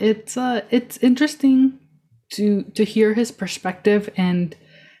 Yeah, it's interesting to hear his perspective, and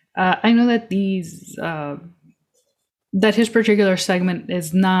I know that that his particular segment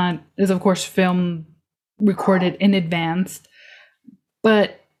is of course film recorded in advance,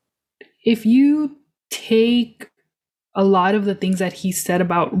 but if you take a lot of the things that he said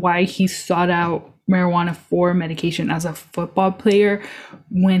about why he sought out marijuana for medication as a football player,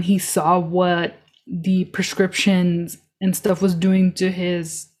 when he saw what the prescriptions and stuff was doing to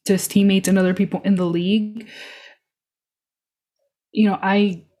his teammates and other people in the league,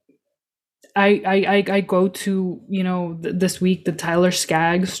 I go to, this week, the Tyler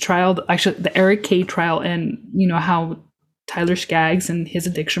Skaggs trial, actually the Eric K trial, and how Tyler Skaggs and his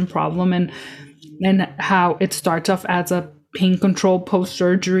addiction problem, and how it starts off as a pain control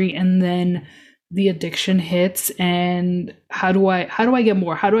post-surgery, and then the addiction hits, and how do I get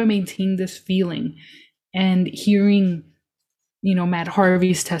more? How do I maintain this feeling? And hearing, Matt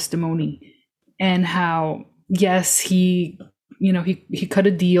Harvey's testimony, and how, yes, he cut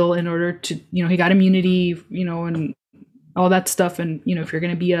a deal in order to, he got immunity, and all that stuff. And, if you're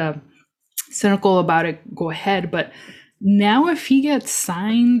going to be cynical about it, go ahead. But now if he gets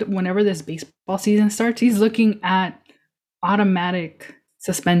signed whenever this baseball season starts, he's looking at automatic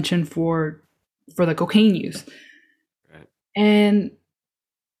suspension for the cocaine use. Right. And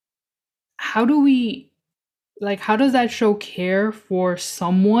how does that show care for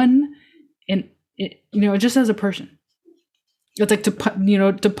someone, and just as a person? It's like to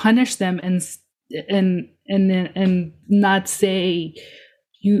punish them and not say,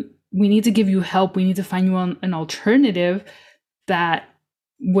 we need to give you help. We need to find you an alternative that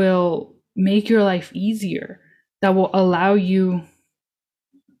will make your life easier, that will allow you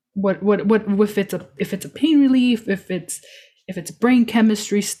what if it's a pain relief, if it's brain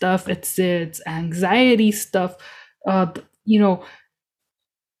chemistry stuff, it's anxiety stuff.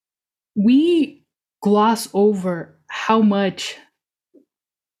 We gloss over how much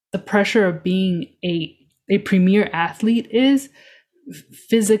the pressure of being a premier athlete is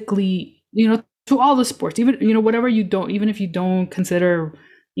physically, to all the sports, even, whatever you don't, even if you don't consider,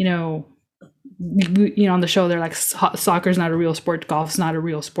 on the show they're like soccer's not a real sport, golf's not a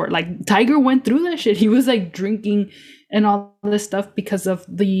real sport. Like Tiger went through that shit. He was like drinking and all this stuff because of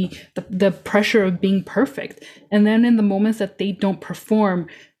the pressure of being perfect. And then in the moments that they don't perform,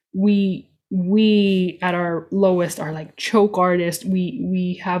 we at our lowest are like choke artists.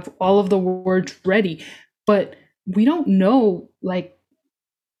 We have all of the words ready, but we don't know like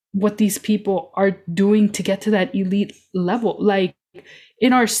what these people are doing to get to that elite level. Like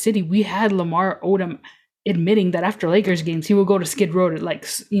in our city, we had Lamar Odom admitting that after Lakers games, he would go to Skid Row to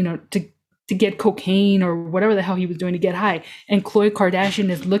to get cocaine or whatever the hell he was doing to get high. And Khloe Kardashian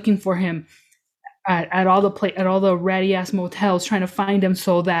is looking for him at all the ratty ass motels, trying to find him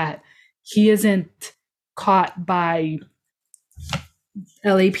so that he isn't caught by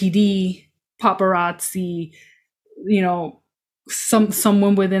LAPD, paparazzi,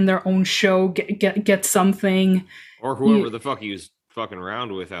 someone within their own show get something, or whoever the fuck he was fucking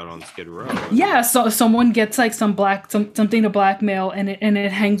around with out on Skid Row. Yeah, so someone gets like something to blackmail, and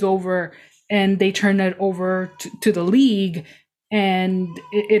it hangs over, and they turn it over to the league, and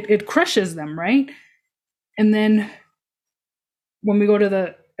it crushes them, right? And then when we go to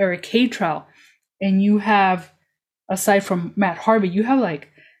the Eric K trial, and you have, aside from Matt Harvey, you have like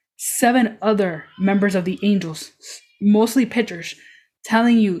 7 other members of the Angels, mostly pitchers,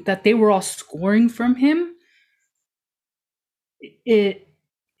 telling you that they were all scoring from him. It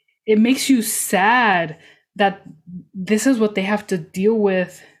makes you sad that this is what they have to deal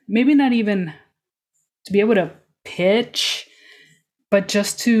with. Maybe not even to be able to pitch, but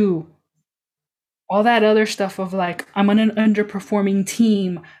just to all that other stuff of like, I'm on an underperforming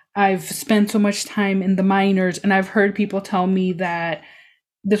team. I've spent so much time in the minors, and I've heard people tell me that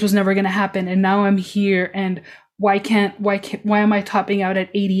this was never going to happen, and now I'm here, and why am I topping out at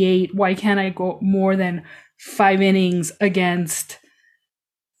 88? Why can't I go more than 5 innings against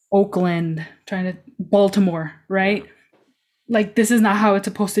Oakland, Baltimore, right? Like, this is not how it's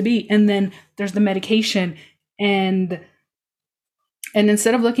supposed to be. And then there's the medication, and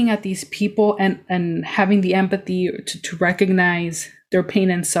instead of looking at these people and having the empathy to recognize their pain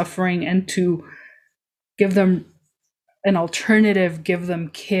and suffering, and to give them an alternative, give them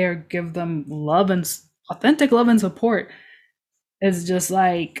care, give them love, and authentic love and support, is just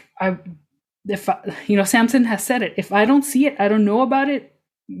like, Samson has said it. If I don't see it, I don't know about it.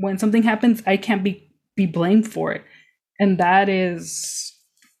 When something happens, I can't be blamed for it. And that is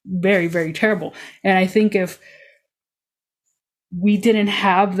very, very terrible. And I think if we didn't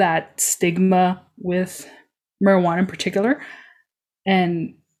have that stigma with marijuana in particular,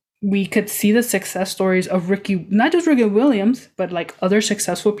 and we could see the success stories of not just Ricky Williams, but like other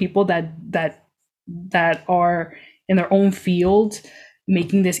successful people that are in their own field,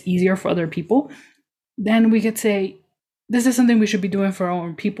 making this easier for other people, then we could say, this is something we should be doing for our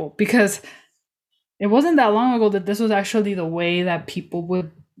own people. Because it wasn't that long ago that this was actually the way that people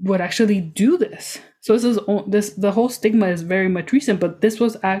would actually do this. So the whole stigma is very much recent, but this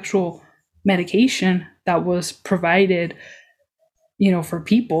was actual medication that was provided, for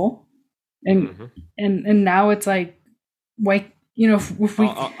people. And and now it's like, why, if we...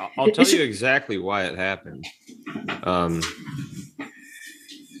 I'll tell you exactly why it happened.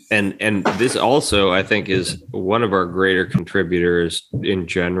 And this also, I think, is one of our greater contributors in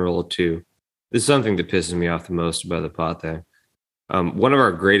general to, this is something that pisses me off the most about the pot thing. One of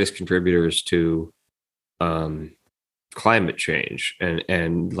our greatest contributors to climate change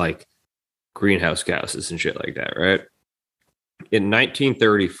and like greenhouse gases and shit like that, right? In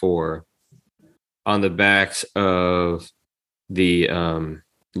 1934, on the backs of the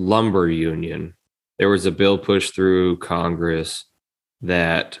lumber union, there was a bill pushed through Congress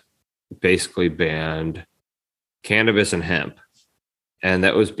that basically banned cannabis and hemp. And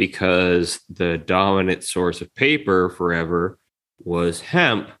that was because the dominant source of paper forever was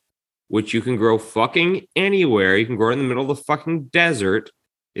hemp, which you can grow fucking anywhere. You can grow in the middle of the fucking desert.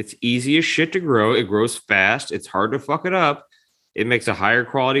 It's easy as shit to grow. It grows fast. It's hard to fuck it up. It makes a higher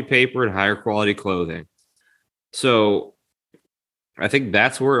quality paper and higher quality clothing. So I think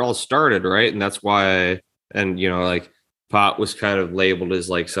that's where it all started, right? And that's why, like, pot was kind of labeled as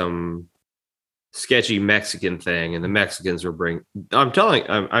like some sketchy Mexican thing, and the Mexicans were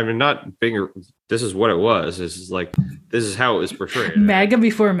I'm not being, this is what it was. This is how it was portrayed. MAGA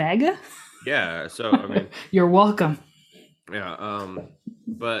before MAGA? Yeah. So, I mean, you're welcome. Yeah.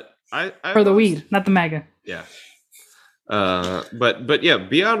 But I for the weed, not the MAGA. Yeah. But yeah,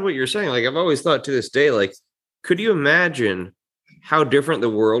 beyond what you're saying, like I've always thought to this day, like, could you imagine how different the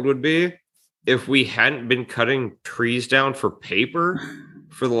world would be if we hadn't been cutting trees down for paper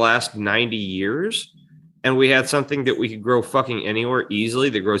for the last 90 years and we had something that we could grow fucking anywhere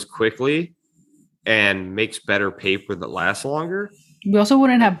easily that grows quickly and makes better paper that lasts longer? We also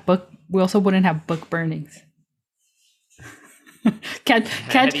wouldn't have book burnings.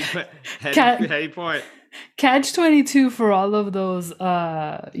 Catch 22 for all of those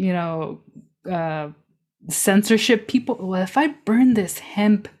censorship people. Well, if I burn this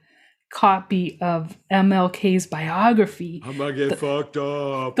hemp copy of MLK's biography, I'm gonna get fucked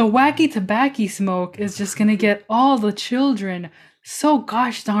up. The wacky tobacco smoke is just gonna get all the children so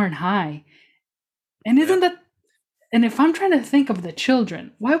gosh darn high. And isn't that? And if I'm trying to think of the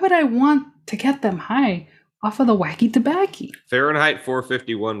children, why would I want to get them high off of the wacky tobacco? Fahrenheit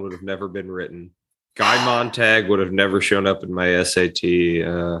 451 would have never been written. Guy Montag would have never shown up in my SAT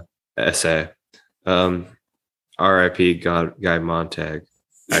essay. R.I.P. Guy Montag.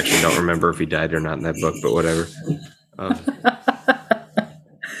 I actually don't remember if he died or not in that book, but whatever. That's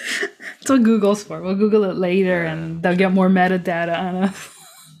what Google's for. We'll Google it later, and they'll get more metadata on us.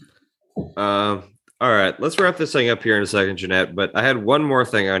 All right, let's wrap this thing up here in a second, Jeanette. But I had one more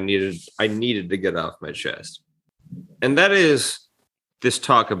thing I needed to get off my chest, and that is this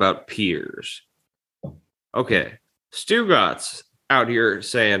talk about peers. Okay, Stugatz out here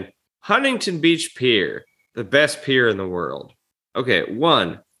saying Huntington Beach Pier, the best pier in the world. Okay,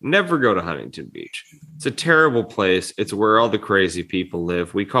 one, never go to Huntington Beach. It's a terrible place. It's where all the crazy people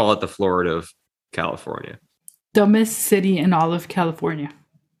live. We call it the Florida of California. Dumbest city in all of California.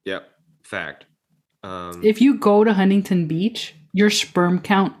 Yep, fact. If you go to Huntington Beach, your sperm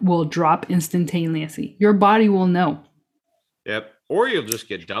count will drop instantaneously. Your body will know. Yep, or you'll just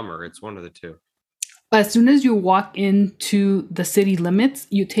get dumber. It's one of the two. As soon as you walk into the city limits,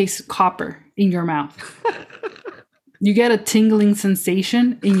 you taste copper in your mouth. You get a tingling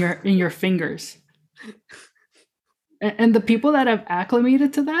sensation in your fingers. And the people that have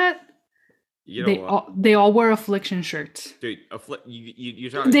acclimated to that, they all wear affliction shirts. Dude,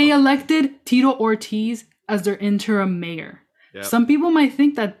 they elected Tito Ortiz as their interim mayor. Yep. Some people might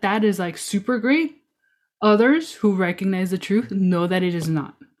think that is like super great. Others who recognize the truth know that it is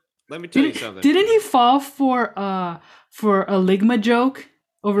not. Let me tell you something. Didn't he fall for a Ligma joke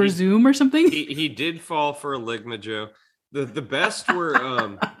over Zoom or something? He did fall for a Ligma joke. The best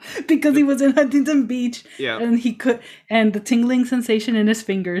were because he was in Huntington Beach, yeah, and the tingling sensation in his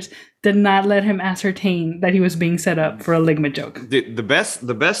fingers did not let him ascertain that he was being set up for a Ligma joke.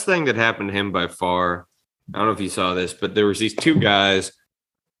 The best thing that happened to him by far, I don't know if you saw this, but there was these two guys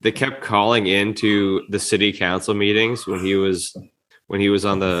that kept calling into the city council meetings when he was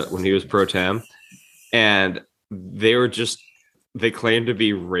pro tem, and they claimed to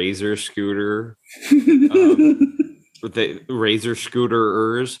be Razor Scooter. The Razor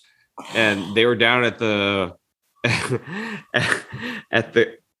Scooterers, and they were down at the at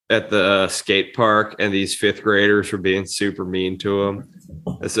the skate park, and these fifth graders were being super mean to them.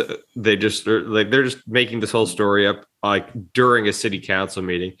 So they're just making this whole story up like during a city council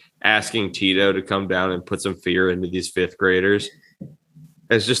meeting, asking Tito to come down and put some fear into these fifth graders.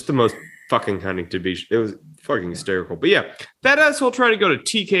 It's just the most fucking Huntington Beach. It was fucking hysterical. But yeah, that asshole tried to go to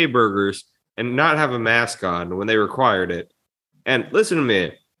TK Burgers and not have a mask on when they required it. And listen to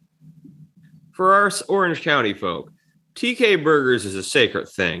me. For our Orange County folk, TK Burgers is a sacred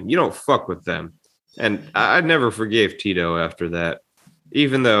thing. You don't fuck with them. And I never forgave Tito after that,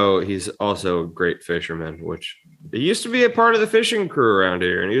 even though he's also a great fisherman, which he used to be a part of the fishing crew around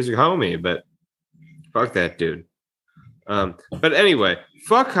here, and he was a homie, but fuck that dude. But anyway,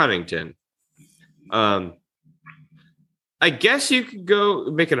 fuck Huntington. I guess you could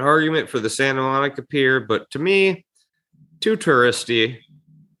go make an argument for the Santa Monica Pier, but to me, too touristy,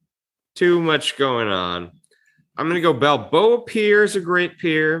 too much going on. I'm going to go Balboa Pier is a great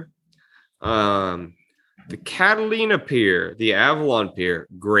pier. The Catalina Pier, the Avalon Pier,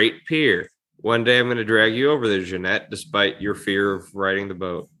 great pier. One day I'm going to drag you over there, Jeanette, despite your fear of riding the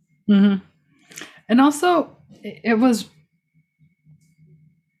boat. Mm-hmm. And also, it was...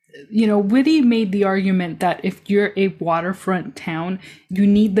 Whitty made the argument that if you're a waterfront town, you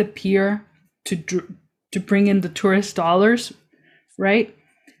need the pier to bring in the tourist dollars, right?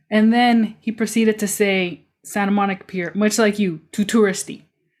 And then he proceeded to say Santa Monica Pier, much like you, too touristy.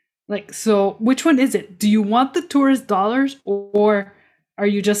 Like, so which one is it? Do you want the tourist dollars, or are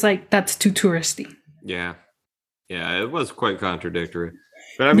you just like, that's too touristy? Yeah, it was quite contradictory.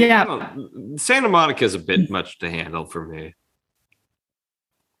 But I mean, Santa Monica is a bit much to handle for me.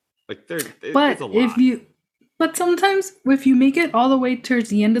 Like but But sometimes if you make it all the way towards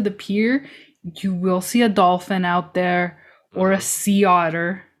the end of the pier, you will see a dolphin out there or a sea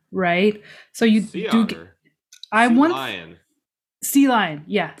otter, right? So you Sea do otter. I Sea once lion. sea lion.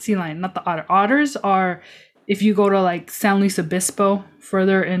 Yeah, sea lion, not the otter. Otters are if you go to like San Luis Obispo,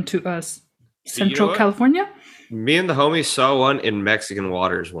 further into Central what? California. Me and the homies saw one in Mexican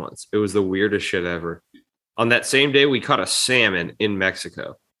waters once. It was the weirdest shit ever. On that same day, we caught a salmon in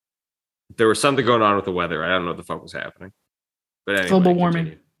Mexico. There was something going on with the weather. I don't know what the fuck was happening. But anyway, Global warming.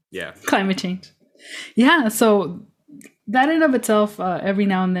 continue. Yeah. Climate change. Yeah, so that in of itself every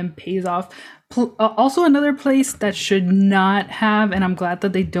now and then pays off. Also another place that should not have, and I'm glad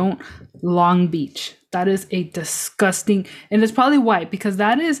that they don't, Long Beach. That is a disgusting, and it's probably white because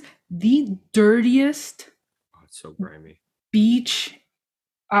that is the dirtiest So grimy. beach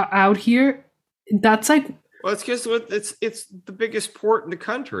out here. That's like, well, it's because it's the biggest port in the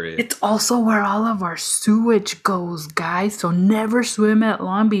country. It's also where all of our sewage goes, guys. So never swim at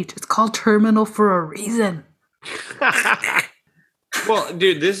Long Beach. It's called Terminal for a reason. Well,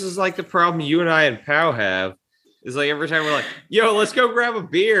 dude, this is like the problem you and I and Pow have. Is like every time we're like, "Yo, let's go grab a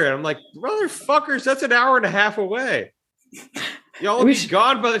beer," and I'm like, "Motherfuckers, that's an hour and a half away. Y'all will be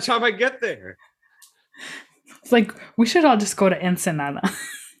gone by the time I get there." It's like we should all just go to Ensenada.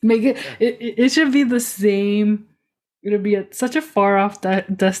 Make it should be the same. It'll be such a far off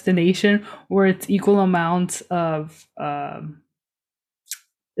destination where it's equal amounts of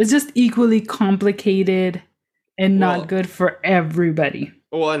it's just equally complicated and not good for everybody.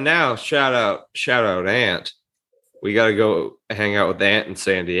 Well, and now shout out Ant. We got to go hang out with Ant in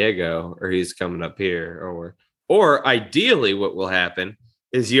San Diego, or he's coming up here, or ideally, what will happen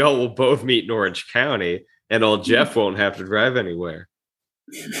is y'all will both meet in Orange County, and old Jeff won't have to drive anywhere.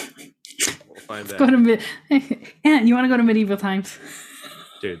 We'll find out. Ant, you want to go to Medieval Times?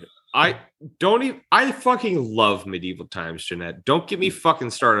 Dude, I fucking love Medieval Times, Jeanette. Don't get me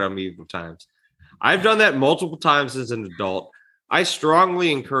fucking started on Medieval Times. I've done that multiple times as an adult. I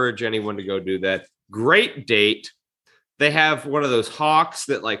strongly encourage anyone to go do that. Great date. They have one of those hawks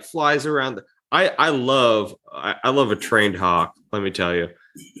that like flies around. I love a trained hawk. Let me tell you,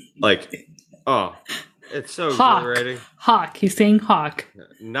 like, oh, it's so exhilarating. Hawk. He's saying hawk.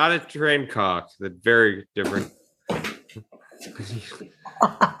 Not a trained cock. That's very different.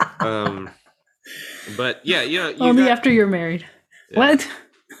 But yeah, you only after you're married. Yeah. What?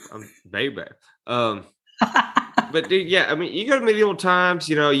 Baby. But dude, yeah, I mean, you go to Medieval Times,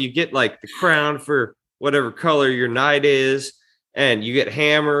 you get like the crown for whatever color your knight is, and you get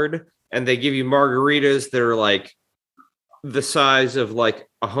hammered, and they give you margaritas that are like the size of like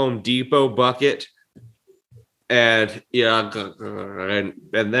a Home Depot bucket. And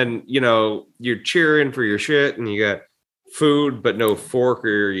and then you're cheering for your shit, and you got food but no fork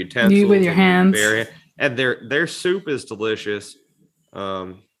or utensils. You with your hands. And their soup is delicious.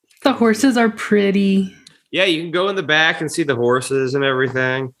 The horses are pretty. Yeah, you can go in the back and see the horses and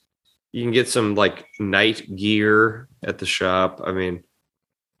everything. You can get some like night gear at the shop. I mean,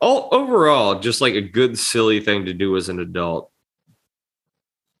 overall, just like a good silly thing to do as an adult.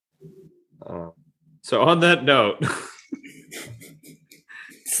 So on that note,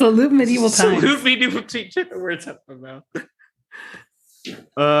 salute Medieval Times. Salute Medieval Times. Words out of my mouth.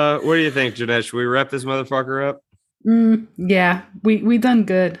 What do you think, Jeanette? Should we wrap this motherfucker up? Yeah, we done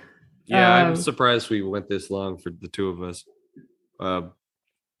good. Yeah, I'm surprised we went this long for the two of us.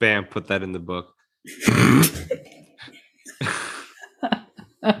 Bam, put that in the book.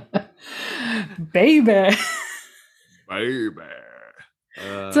 Baby.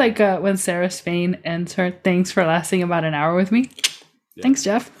 It's like when Sarah Spain ends her "Thanks for lasting about an hour with me." Yeah. Thanks,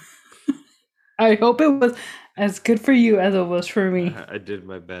 Jeff. I hope it was as good for you as it was for me. I did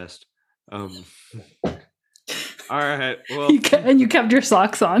my best. All right. Well, you kept your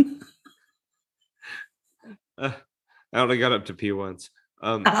socks on. I only got up to pee once.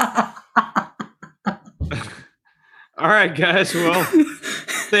 All right, guys. Well,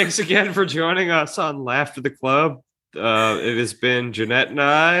 thanks again for joining us on Laugh to the Club. It has been Jeanette and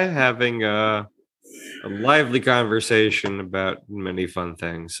I having a lively conversation about many fun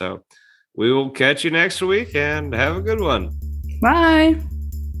things. So we will catch you next week, and have a good one. Bye.